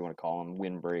or whatever you want to call them,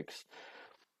 windbreaks.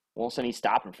 Well, all of a sudden he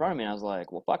stopped in front of me, and I was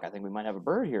like, "Well, fuck, I think we might have a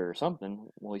bird here or something."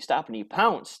 Well, he stopped and he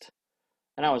pounced,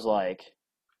 and I was like,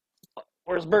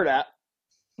 "Where's the bird at?"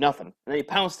 Nothing. And then he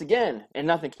pounced again, and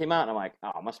nothing came out. And I'm like,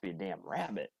 "Oh, it must be a damn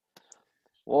rabbit."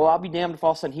 Well, I'll be damned if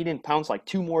all of a sudden he didn't pounce like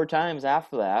 2 more times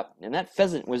after that, and that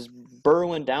pheasant was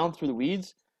burrowing down through the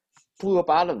weeds, flew up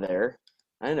out of there.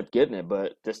 I ended up getting it,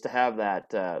 but just to have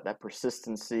that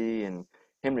persistency and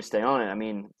him to stay on it. I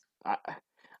mean,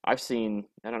 I've seen.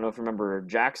 I don't know if you remember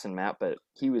Jackson, Matt, but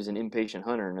he was an impatient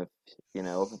hunter, and if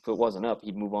it wasn't up,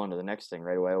 he'd move on to the next thing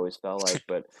right away. I always felt like,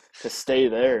 but to stay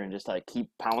there and just like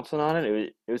keep pouncing on it,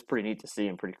 it was pretty neat to see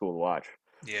and pretty cool to watch.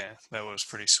 Yeah, that was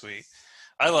pretty sweet.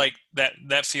 I like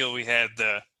that field we had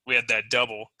that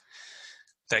double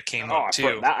that came up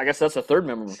too. I guess that's the third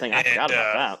memorable thing. I forgot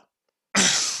about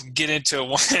that. Get into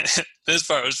one. This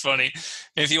part was funny.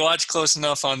 If you watch close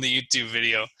enough on the YouTube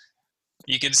video,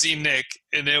 you can see Nick,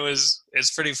 and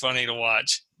it's pretty funny to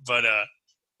watch. But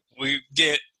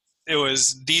it was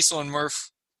Diesel and Murph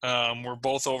were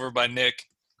both over by Nick,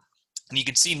 and you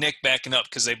can see Nick backing up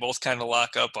because they both kind of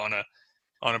lock up on a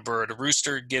bird. A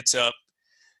rooster gets up,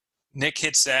 Nick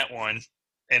hits that one,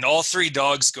 and all three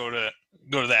dogs go to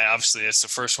that. Obviously, it's the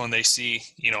first one they see.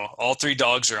 All three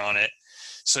dogs are on it.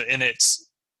 So, and it's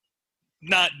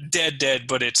not dead,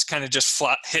 but it's kind of just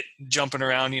flat hit jumping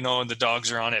around, and the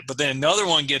dogs are on it. But then another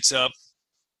one gets up,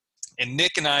 and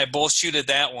Nick and I both shoot at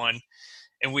that one,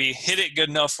 and we hit it good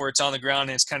enough where it's on the ground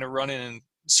and it's kind of running in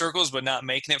circles but not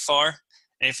making it far.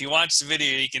 And if you watch the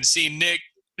video, you can see Nick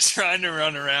trying to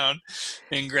run around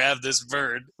and grab this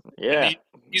bird. Yeah.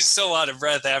 He's so out of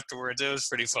breath afterwards. It was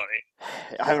pretty funny.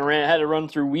 I haven't had to run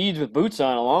through weeds with boots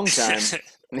on in a long time.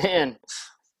 Man.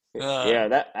 Yeah,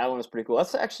 that one was pretty cool.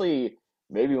 That's actually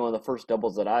maybe one of the first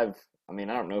doubles that I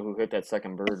don't know who hit that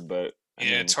second bird, but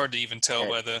it's hard to even tell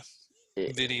by the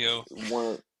video.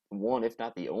 One, if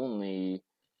not the only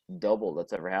double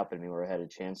that's ever happened to me where I had a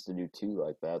chance to do two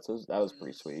like that. So that was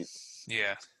pretty sweet.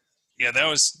 Yeah, that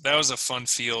was a fun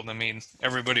field. I mean,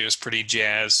 everybody was pretty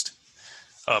jazzed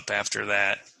up after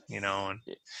that, And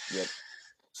yep.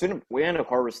 So we ended up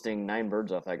harvesting 9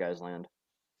 birds off that guy's land.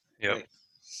 Yep.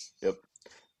 Yep.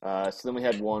 So then we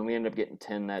had one. We ended up getting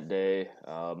 10 that day.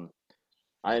 I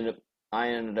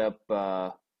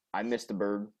missed a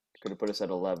bird. Could have put us at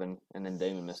 11, and then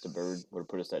Damon missed a bird. Would have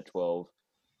put us at 12.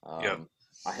 Yep.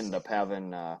 I ended up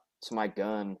having so my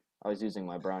gun. I was using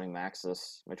my Browning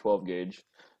Maxus, my 12 gauge,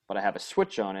 but I have a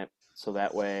switch on it, so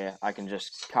that way I can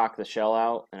just cock the shell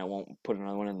out, and I won't put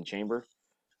another one in the chamber.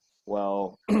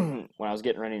 Well, when I was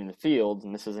getting ready in the field,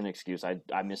 and this is an excuse, I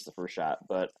missed the first shot,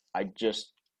 but I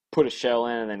just put a shell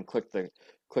in and then clicked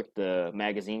the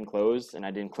magazine closed, and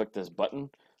I didn't click this button.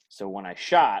 So when I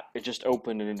shot, it just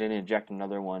opened and it didn't eject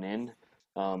another one in.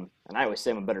 And I always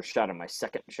say I'm a better shot on my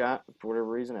second shot for whatever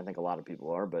reason. I think a lot of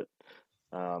people are, but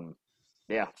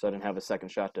yeah. So I didn't have a second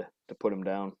shot to put him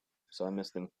down, so I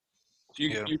missed him.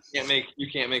 You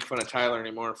can't make fun of Tyler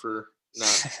anymore for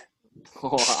not.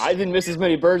 Oh, I didn't miss as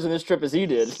many birds on this trip as he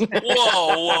did.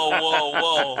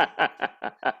 Whoa.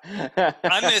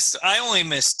 I only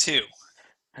missed 2.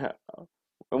 And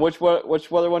which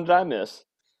other one did I miss?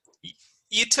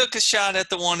 You took a shot at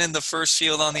the one in the first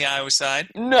field on the Iowa side.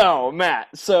 No, Matt.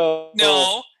 So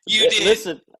no, you did.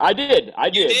 Listen, I did.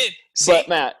 You did. See? But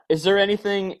Matt, is there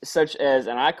anything such as,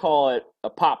 and I call it a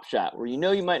pop shot, where you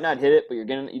might not hit it, but you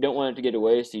don't want it to get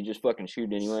away, so you just fucking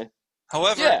shoot anyway?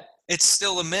 However, It's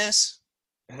still a miss.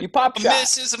 You pop a shot.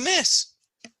 Miss is a miss.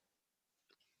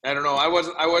 I don't know. I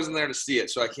wasn't there to see it,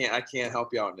 so I can't help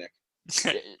you out, Nick.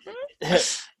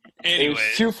 Anyway. It was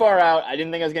too far out. I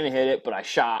didn't think I was going to hit it, but I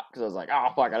shot because I was like, oh,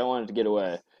 fuck, I don't want it to get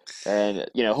away. And,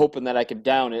 hoping that I could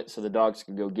down it so the dogs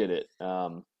could go get it.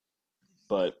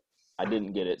 But I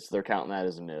didn't get it, so they're counting that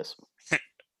as a miss.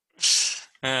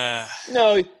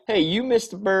 No, hey, you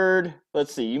missed a bird.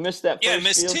 Let's see, you missed that first I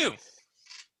missed field?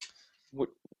 2.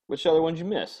 Which other one did you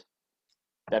miss?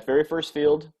 That very first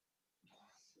field?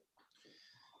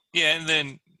 Yeah, and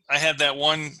then I had that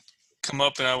one come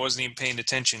up and I wasn't even paying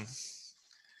attention.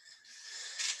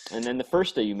 And then the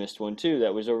first day you missed one, too.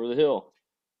 That was over the hill.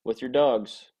 with your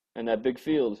dogs and that big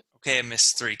field. Okay, I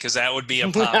missed 3 because that would be a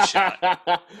pop shot.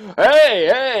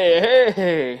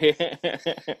 Hey.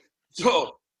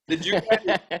 So did you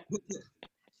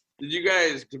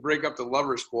guys to break up the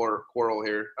lovers quarrel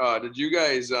here? Did you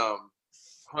guys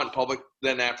hunt public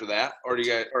then after that, or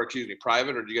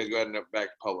private, or do you guys go ahead and back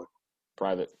to public?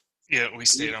 Private. Yeah, we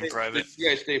stayed on private. Did you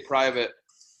guys stay private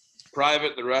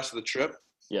the rest of the trip?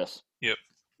 Yes. Yep.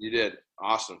 You did.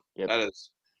 Awesome. Yep.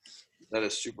 That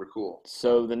is super cool.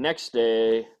 So the next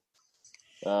day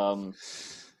was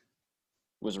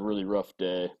a really rough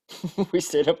day. We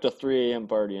stayed up to 3 a.m.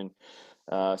 partying.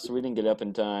 So we didn't get up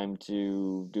in time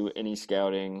to do any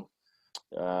scouting.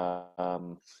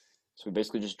 So we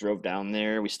basically just drove down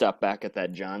there. We stopped back at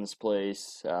that John's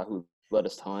place, who let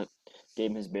us hunt.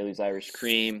 Gave him his Bailey's Irish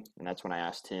Cream, and that's when I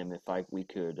asked him if we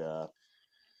could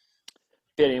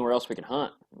fit anywhere else we could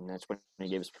hunt. And that's when he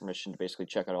gave us permission to basically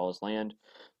check out all his land.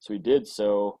 So we did.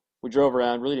 So we drove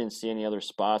around, really didn't see any other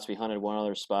spots. We hunted one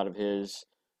other spot of his.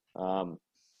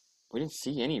 We didn't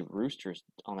see any roosters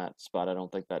on that spot, I don't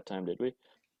think, that time, did we?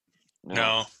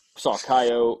 No. Saw a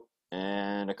coyote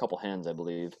and a couple hens, I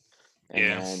believe.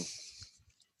 And then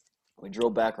we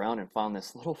drove back around and found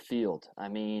this little field. I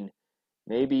mean,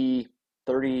 maybe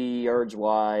 30 yards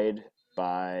wide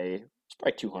by, it's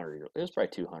probably 200. It was probably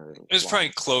 200. It was probably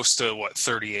close to,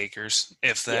 30 acres,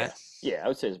 if that. Yeah, I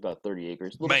would say it's about 30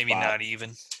 acres. Maybe not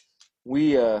even.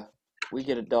 We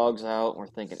get the dogs out, and we're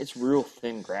thinking, it's real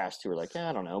thin grass, too. We're like,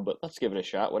 I don't know, but let's give it a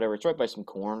shot, whatever. It's right by some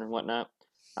corn and whatnot.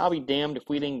 I'll be damned if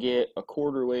we didn't get a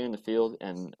quarter way in the field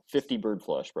and 50 bird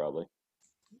flush, probably.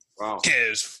 Wow. Yeah, it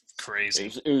was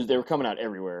crazy. They were coming out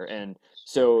everywhere, and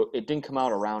so it didn't come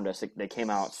out around us. They came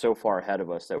out so far ahead of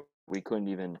us that we couldn't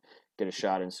even get a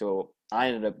shot. And so I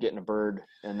ended up getting a bird,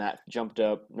 and that jumped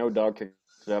up. No dog kicked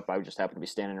it up. I just happened to be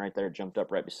standing right there, jumped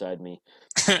up right beside me.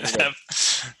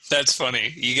 That's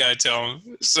funny. You gotta tell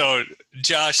him. So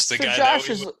Josh, the guy Josh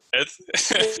that we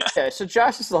with. yeah, so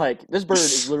Josh is like, this bird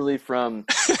is literally from,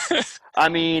 I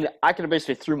mean, I could have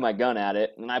basically threw my gun at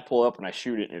it, and I pull up and I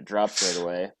shoot it, and it drops right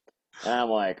away. And I'm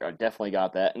like, I definitely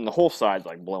got that. And the whole side's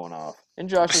like blowing off. And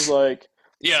Josh is like,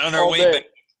 yeah, on our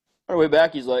way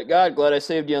back, he's like, God, glad I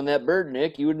saved you on that bird,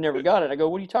 Nick. You would have never got it. I go,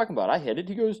 what are you talking about? I hit it.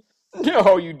 He goes,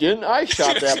 no, you didn't. I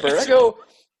shot that bird. I go,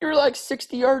 you're like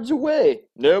 60 yards away.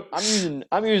 Nope.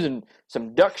 I'm using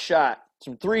some duck shot,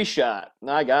 some 3-shot. And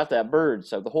I got that bird.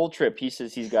 So the whole trip, he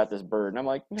says he's got this bird. And I'm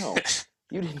like, no,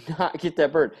 you did not get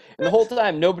that bird. And the whole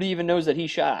time, nobody even knows that he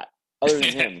shot other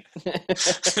than him.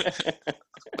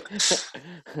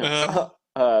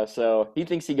 So he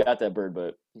thinks he got that bird,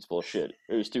 but he's full of shit.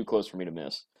 It was too close for me to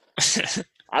miss.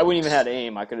 I wouldn't even have to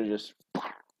aim. I could have just.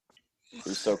 It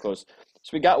was so close. So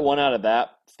we got one out of that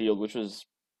field, which was.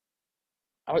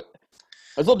 I was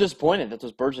a little disappointed that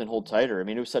those birds didn't hold tighter. I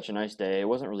mean, it was such a nice day. It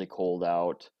wasn't really cold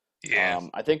out. Yeah.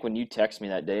 I think when you texted me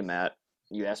that day, Matt,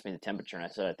 you asked me the temperature, and I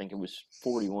said I think it was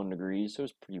 41 degrees. So it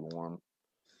was pretty warm.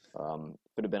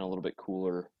 If it had been a little bit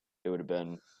cooler, it'd have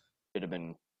been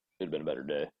a better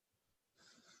day.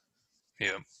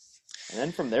 Yeah. And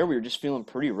then from there, we were just feeling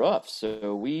pretty rough.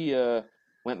 So we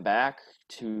went back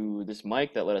to this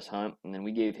Mike that let us hunt, and then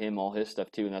we gave him all his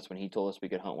stuff too. And that's when he told us we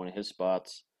could hunt one of his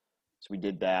spots. So we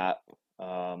did that.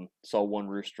 Saw one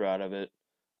rooster out of it.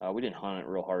 We didn't hunt it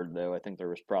real hard though. I think there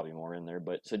was probably more in there.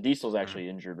 But so Diesel's actually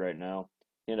injured right now.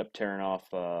 He ended up tearing off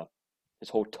his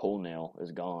whole toenail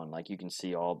is gone. Like you can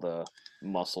see all the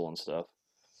muscle and stuff.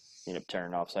 He ended up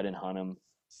tearing off. So I didn't hunt him.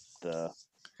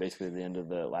 Basically the end of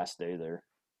the last day there.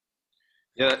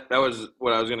 Yeah, that was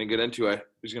what I was going to get into. I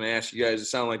was going to ask you guys. It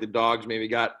sounded like the dogs maybe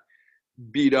got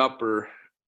beat up a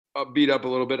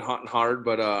little bit hunting hard,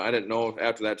 but I didn't know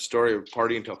after that story of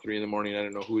partying until 3 a.m. I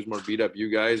didn't know who was more beat up,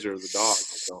 you guys or the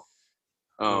dogs. So,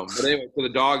 but anyway, so the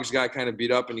dogs got kind of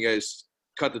beat up, and you guys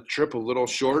cut the trip a little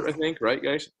short, I think, right,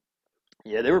 guys?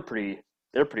 Yeah, they were pretty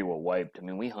well wiped. I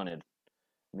mean, we hunted.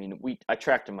 I mean, I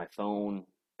tracked on my phone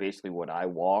basically what I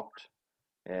walked,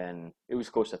 and it was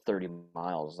close to 30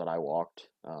 miles that I walked,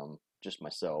 just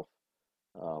myself.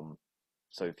 So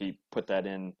if you put that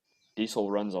in, Diesel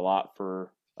runs a lot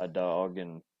for a dog,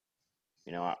 and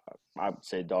you know, I would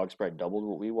say dogs probably doubled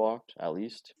what we walked at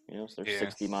least. You know, so there's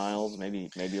 60 miles, maybe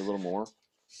a little more.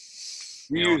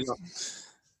 When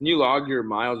you log your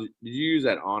miles, did you use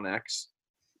that OnX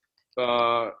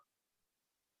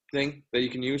thing that you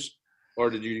can use? Or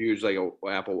did you use like a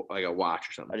Apple, like a watch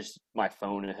or something? My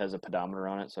phone, it has a pedometer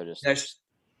on it, so I just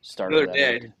started. The other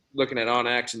day, looking at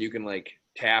OnX, and you can like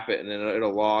tap it, and then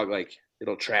it'll log, like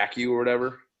it'll track you or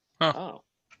whatever. Huh. Oh,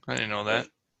 I didn't know that.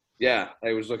 Yeah,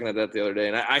 I was looking at that the other day,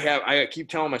 and I keep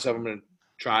telling myself I'm gonna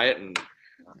try it, and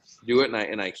do it,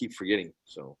 and I keep forgetting.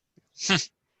 So Yeah,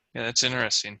 that's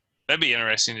interesting. That'd be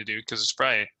interesting to do because it's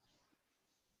probably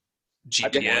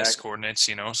GPS accurate. coordinates,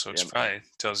 so it's Yeah, probably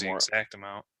tells you the more- exact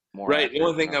amount. more right. The accurate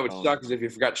only thing than that our would phone. suck is if you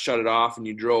forgot to shut it off and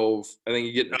you drove, and then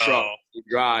you get in the truck, Oh. you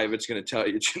drive. It's going to tell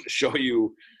you. It's going to show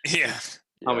you Yeah.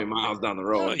 how Yeah. many miles down the Oh,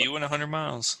 road. you went 100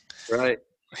 miles. Right.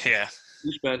 Yeah.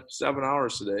 You spent 7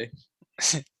 hours today.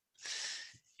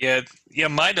 Yeah.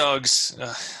 My dogs,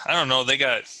 I don't know. They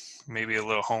got maybe a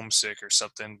little homesick or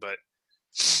something, but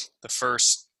the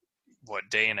first,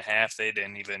 day and a half, they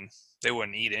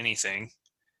wouldn't eat anything.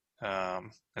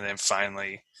 And then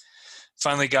finally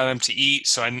got them to eat.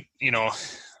 So I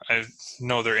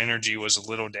know their energy was a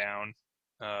little down,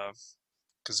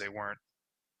 because they weren't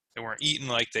eating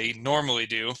like they normally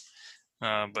do.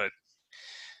 But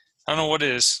I don't know what it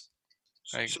is.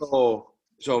 So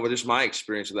just my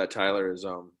experience with that, Tyler, is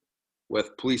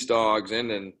with police dogs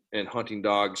and hunting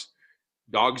dogs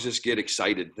just get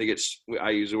excited.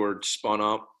 I use the word spun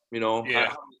up,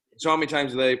 Yeah. So how many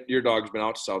times have your dog's been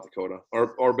out to South Dakota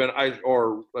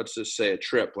or let's just say a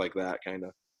trip like that kind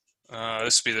of?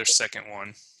 This will be their second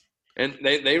one. And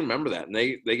they remember that, and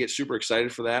they get super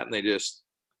excited for that, and they just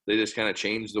kind of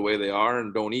change the way they are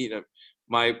and don't eat.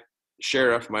 My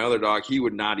Sheriff, my other dog, he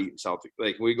would not eat in South Dakota.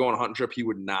 Like, when we go on a hunting trip, he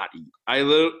would not eat.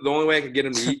 The only way I could get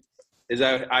him to eat is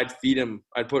I'd feed him.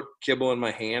 I'd put kibble in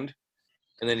my hand,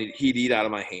 and then he'd eat out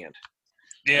of my hand.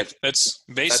 Yeah, that's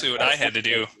basically what I had to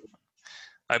do.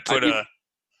 I put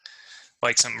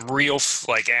some real,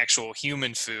 actual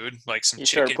human food, like some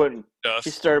chicken stuff.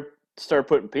 He started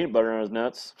putting peanut butter on his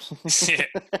nuts. Yeah.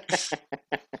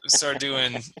 Start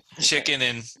doing chicken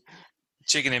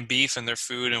and beef in their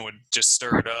food, and would just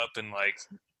stir it up and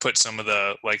put some of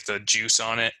the juice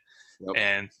on it. Yep.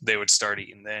 And they would start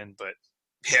eating then. But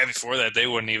yeah, before that they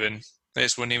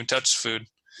just wouldn't even touch the food.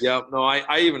 Yeah, no,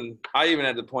 I even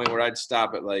had the point where I'd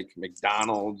stop at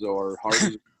McDonald's or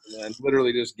Hardee's and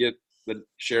literally just get the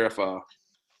sheriff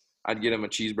I'd get him a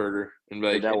cheeseburger and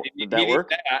be like, did that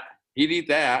work? He'd eat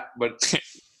that, but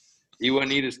he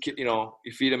wouldn't eat his kid. You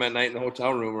feed him at night in the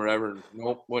hotel room or whatever. And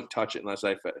nope, wouldn't touch it unless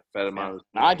I fed him out of his.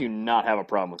 I do not have a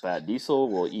problem with that. Diesel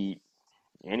will eat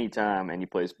anytime, any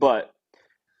place, but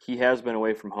he has been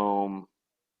away from home,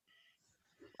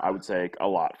 I would say, a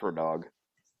lot for a dog.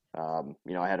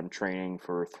 I had him training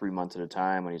for 3 months at a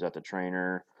time when he's at the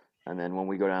trainer, and then when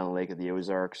we go down the Lake of the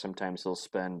Ozarks, sometimes he'll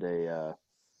spend a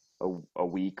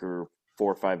week or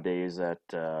 4 or 5 days at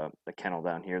the kennel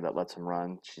down here that lets him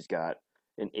run. She's got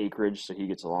an acreage, so he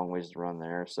gets a long ways to run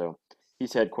there. So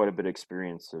he's had quite a bit of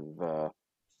experience of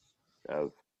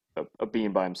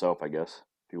being by himself, I guess,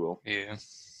 if you will. Yeah.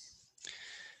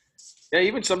 Yeah,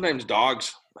 even sometimes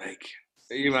dogs,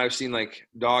 even I've seen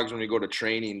dogs when we go to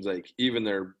trainings, even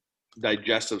their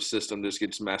digestive system just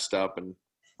gets messed up, and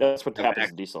that's what happens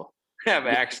to Diesel. Have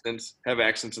accidents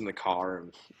in the car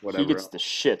and whatever. He gets the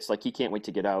shits. He can't wait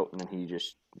to get out, and then he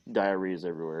just diarrhea's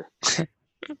everywhere.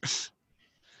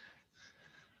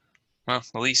 Well,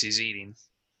 at least he's eating.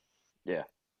 Yeah,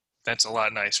 that's a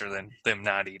lot nicer than them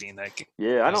not eating. I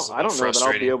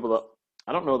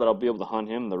don't know that I'll be able to hunt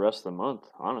him the rest of the month,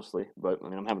 honestly. But I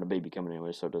mean, I'm having a baby coming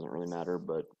anyway, so it doesn't really matter.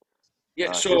 But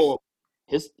yeah, so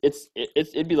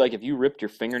it'd be like if you ripped your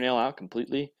fingernail out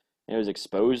completely and it was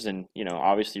exposed, and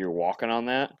obviously you're walking on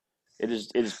that. It is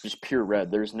just pure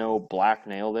red. There's no black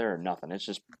nail there or nothing. It's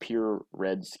just pure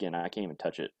red skin. I can't even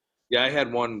touch it. Yeah, I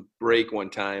had one break one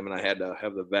time, and I had to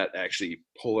have the vet actually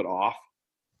pull it off.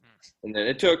 And then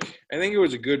it took, I think it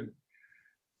was a good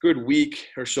week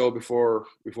or so before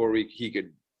he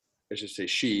could, I should say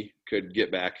she could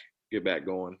get back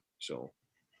going. So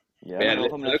yeah, I don't know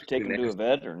if I'm gonna have to take him to a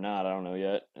vet or not. I don't know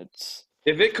yet.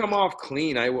 If it come off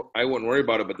clean, I wouldn't worry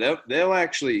about it. But they'll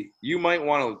actually, you might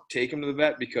want to take him to the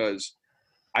vet, because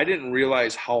I didn't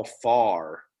realize how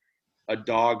far a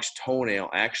dog's toenail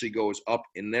actually goes up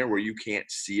in there where you can't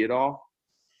see it all.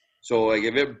 So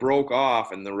if it broke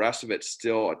off and the rest of it's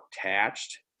still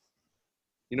attached,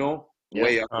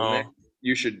 way up in there,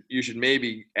 you should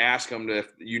maybe ask them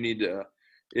if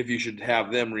you should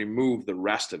have them remove the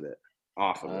rest of it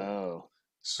off of it.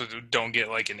 So don't get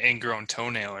an ingrown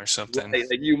toenail or something.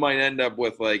 You might end up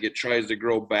with it tries to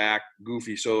grow back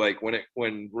goofy. So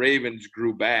when Ravens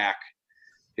grew back,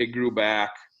 it grew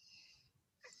back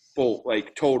full,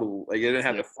 total. It didn't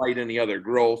have to fight any other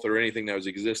growth or anything that was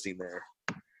existing there.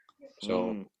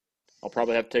 So I'll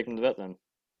probably have to take him to the vet then.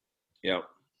 Yeah.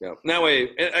 That way,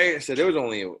 like I said, it was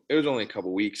only a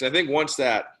couple weeks. I think once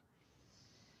that,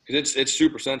 because it's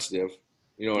super sensitive.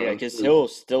 Yeah, because he'll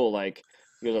still he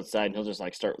goes outside and he'll just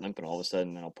start limping all of a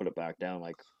sudden, and I'll put it back down.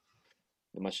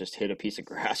 They must just hit a piece of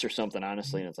grass or something,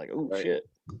 honestly, and it's like, oh Right. shit.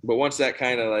 But once that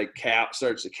kind of like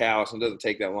starts to callus, and it doesn't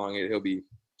take that long, he'll be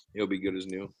good as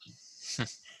new.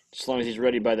 As long as he's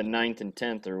ready by the 9th and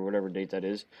 10th or whatever date that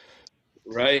is.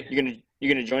 Right. You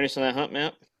gonna join us on that hunt,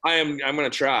 Matt? I'm gonna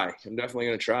try. I'm definitely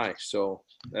gonna try. So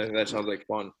that sounds like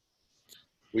fun.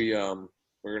 We're gonna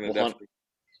We'll definitely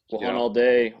We'll hunt all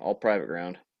day, all private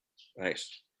ground.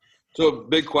 Nice. So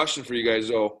big question for you guys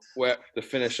though, to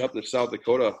finish up the South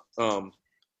Dakota.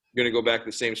 Gonna go back to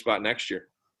the same spot next year.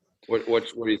 What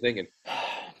are you thinking?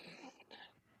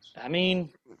 I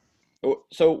mean,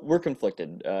 so we're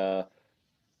conflicted.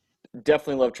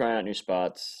 Definitely love trying out new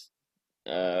spots.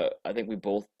 I think we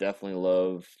both definitely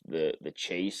love the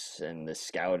chase and the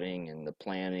scouting and the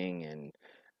planning, and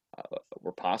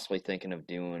we're possibly thinking of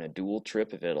doing a dual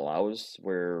trip if it allows,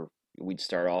 where we'd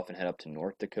start off and head up to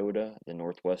North Dakota, the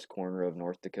northwest corner of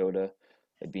North Dakota.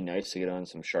 It'd be nice to get on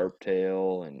some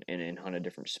sharptail and hunt a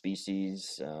different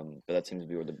species, but that seems to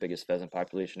be where the biggest pheasant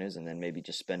population is, and then maybe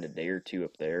just spend a day or two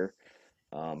up there.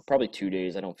 Probably 2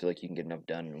 days. I don't feel like you can get enough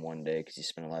done in one day because you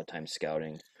spend a lot of time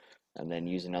scouting, and then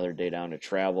use another day down to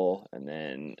travel. And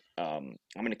then I'm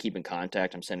gonna keep in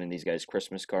contact. I'm sending these guys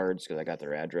Christmas cards because I got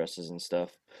their addresses and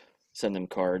stuff. Send them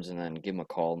cards and then give them a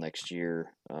call next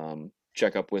year.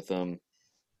 Check up with them,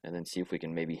 and then see if we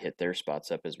can maybe hit their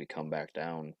spots up as we come back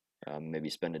down. Maybe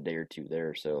spend a day or two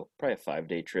there. So probably a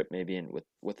 5-day trip maybe, and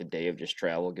with a day of just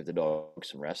travel, give the dog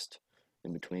some rest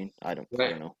in between. I don't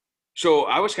know. So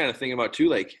I was kind of thinking about too,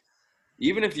 like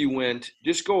even if you went,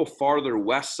 just go farther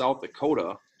west South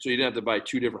Dakota, so you didn't have to buy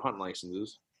 2 different hunting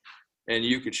licenses, and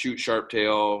you could shoot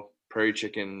sharptail, prairie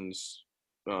chickens,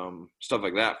 stuff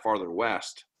like that farther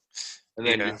west, and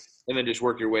then just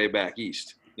work your way back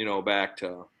east. Back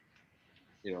to,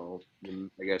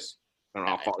 I guess I don't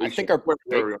know how far. I think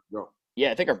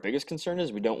I think our biggest concern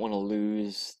is we don't want to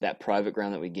lose that private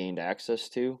ground that we gained access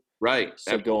to. Right.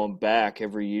 So going back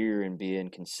every year and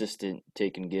being consistent,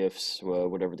 taking gifts,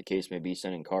 whatever the case may be,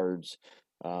 sending cards,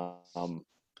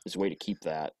 is a way to keep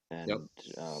that. And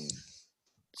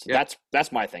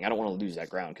that's my thing. I don't want to lose that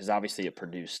ground because obviously it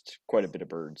produced quite a bit of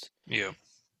birds. Yeah,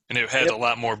 and it had a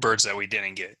lot more birds that we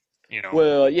didn't get.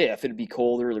 Well, yeah, if it'd be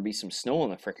colder, there'd be some snow on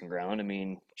the freaking ground. I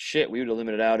mean, shit, we would have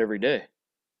limited out every day.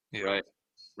 Yeah.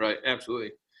 Right.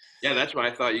 Absolutely. Yeah, that's why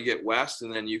I thought you get west,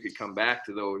 and then you could come back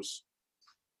to those.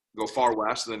 Go far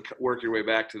west and then work your way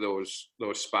back to those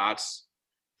spots,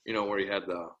 where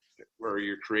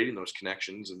you're creating those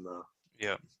connections and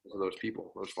those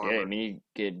people, those farmers. Yeah, I mean, you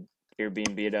could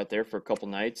Airbnb it out there for a couple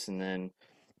nights, and then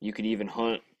you could even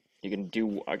hunt.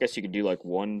 I guess you could do like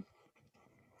one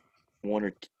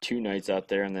or 2 nights out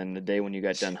there, and then the day when you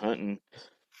got done hunting,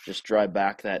 just drive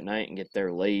back that night and get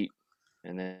there late,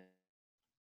 and then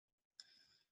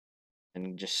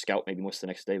just scout maybe most of the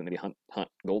next day, but maybe hunt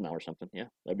gold now or something. Yeah,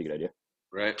 that'd be a good idea.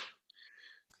 Right.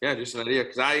 Yeah, just an idea,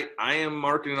 because I am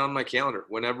marking it on my calendar.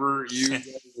 Whenever you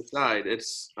decide,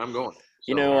 I'm going.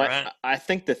 So, I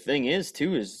think the thing is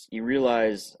too is you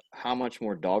realize how much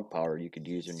more dog power you could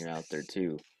use when you're out there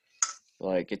too.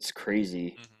 Like, it's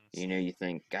crazy. Mm-hmm. You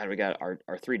think, God, we got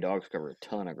our 3 dogs cover a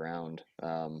ton of ground.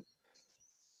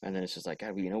 And then it's just like,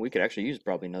 God, we could actually use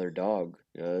probably another dog.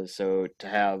 So to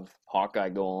have Hawkeye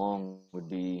go along would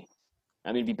be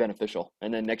beneficial.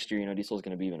 And then next year, Diesel's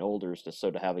going to be even older, so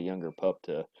to have a younger pup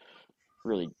to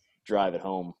really drive it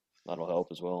home, that'll help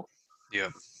as well. Yeah.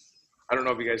 I don't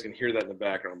know if you guys can hear that in the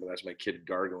background, but that's my kid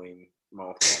gargling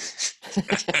mouth.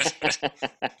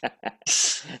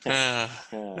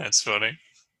 That's funny.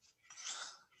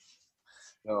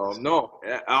 No,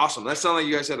 awesome. That sounded like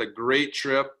you guys had a great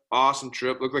trip. Awesome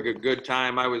trip. Looked like a good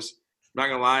time. I was not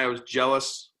gonna lie, I was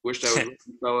jealous. Wished I was with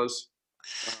you fellas.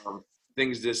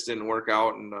 Things just didn't work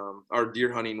out, and our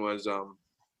deer hunting was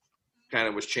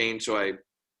was changed. So I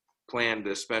planned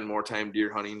to spend more time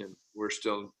deer hunting, and we're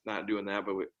still not doing that.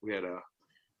 But we had a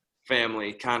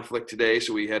family conflict today,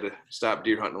 so we had to stop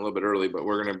deer hunting a little bit early. But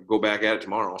we're gonna go back at it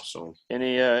tomorrow. So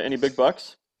any big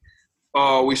bucks?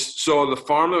 So the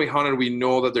farm that we hunted, we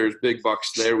know that there's big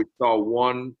bucks there. We saw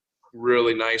one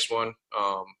really nice one,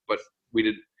 but we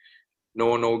did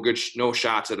no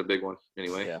shots at a big one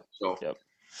anyway. Yeah. So. Yep.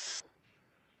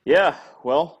 Yeah.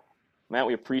 Well, Matt,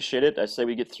 we appreciate it. I say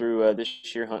we get through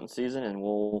this year hunting season, and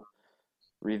we'll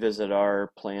revisit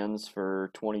our plans for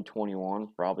 2021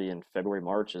 probably in February,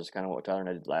 March is kind of what Tyler and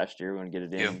I did last year. We want to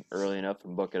get it in early enough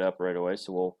and book it up right away.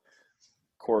 So we'll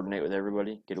coordinate with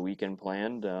everybody, get a weekend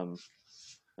planned, and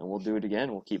we'll do it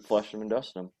again. We'll keep flushing them and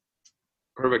dusting them.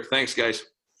 Perfect. Thanks, guys.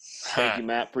 Thank you,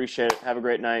 Matt. Appreciate it. Have a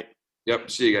great night.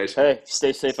 Yep. See you guys. Hey,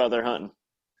 stay safe out there hunting.